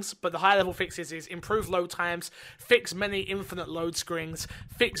of things. But the higher level fixes is improve load times, fix many infinite load screens,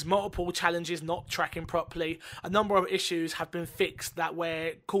 fix multiple challenges not tracking properly. A number of issues have been fixed that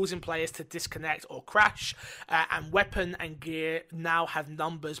were causing players to disconnect or crash, and weapon and gear now have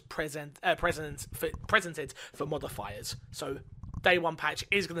numbers presented for modifiers. So day one patch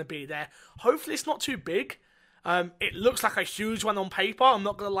is going to be there. Hopefully it's not too big. It looks like a huge one on paper, I'm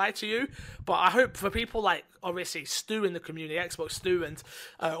not going to lie to you, but I hope for people like, obviously, Stu in the community, Xbox Stu, and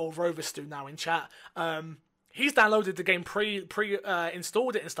or Rover Stu now in chat, he's downloaded the game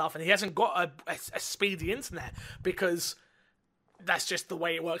installed it and stuff, and he hasn't got a speedy internet, because that's just the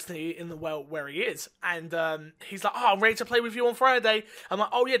way it works in the world where he is. And he's like, oh, I'm ready to play with you on Friday. I'm like,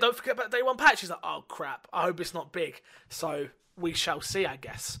 oh yeah, don't forget about day one patch. He's like, oh crap, I hope it's not big. So we shall see, I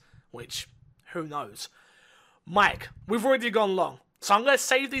guess, which, who knows. Mike, we've already gone long, so I'm going to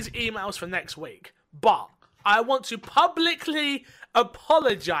save these emails for next week, but I want to publicly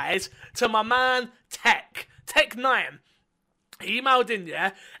apologise to my man Tech9. He emailed in,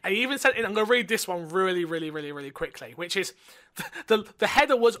 yeah, and he even said, I'm going to read this one really quickly, which is, the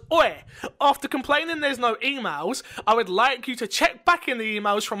header was, oi, after complaining there's no emails, I would like you to check back in the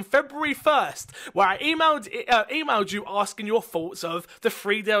emails from February 1st, where I emailed you asking your thoughts of the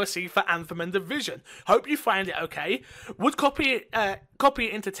free DLC for Anthem and Division. Hope you find it okay. Would copy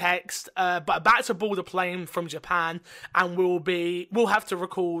it into text, but about to board a plane from Japan, and we'll have to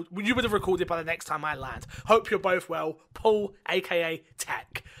record, you would have recorded by the next time I land. Hope you're both well. Paul, aka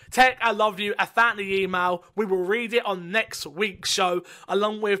Tech. Tech, I love you. I found the email. We will read it on next week's show,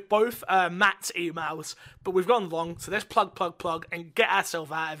 along with both Matt's emails. But we've gone long, so let's plug, and get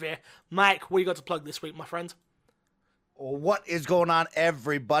ourselves out of here. Mike, what you got to plug this week, my friend? What is going on,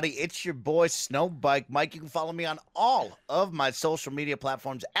 everybody? It's your boy Snowbike Mike. You can follow me on all of my social media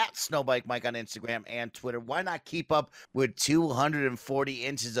platforms at Snowbike Mike on Instagram and Twitter. Why not keep up with 240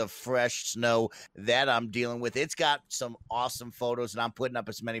 inches of fresh snow that I'm dealing with? It's got some awesome photos, and I'm putting up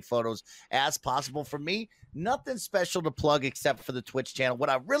as many photos as possible. For me, nothing special to plug except for the Twitch channel.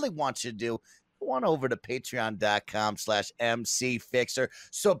 What I really want you to do, go on over to patreon.com/MCFixer.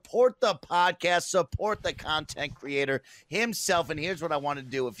 Support the podcast, support the content creator himself. And here's what I want to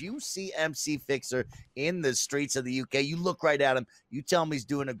do. If you see MC Fixer in the streets of the UK, you look right at him, you tell him he's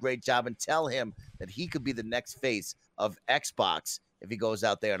doing a great job, and tell him that he could be the next face of Xbox if he goes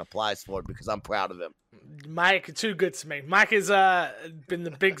out there and applies for it, because I'm proud of him. Mike, too good to me. Mike has been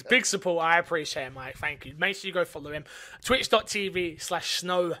the big support. I appreciate it, Mike. Thank you. Make sure you go follow him.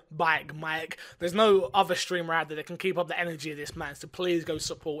 Twitch.tv/Snowbike Mike. There's no other streamer out there that can keep up the energy of this man, so please go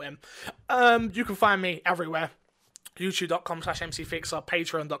support him. You can find me everywhere. YouTube.com/MCFixer,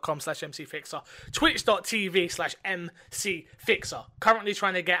 Patreon.com/MCFixer, Twitch.tv/MCFixer. Currently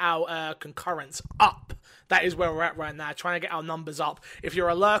trying to get our concurrence up. That is where we're at right now, trying to get our numbers up. If you're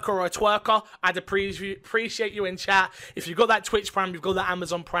a lurker or a twerker, I'd appreciate you in chat. If you've got that Twitch Prime, you've got that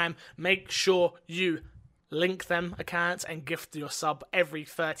Amazon Prime, make sure you link them accounts and gift your sub every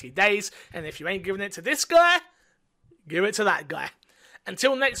 30 days. And if you ain't giving it to this guy, give it to that guy.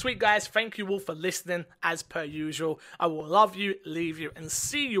 Until next week, guys, thank you all for listening as per usual. I will love you, leave you, and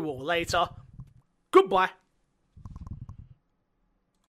see you all later. Goodbye.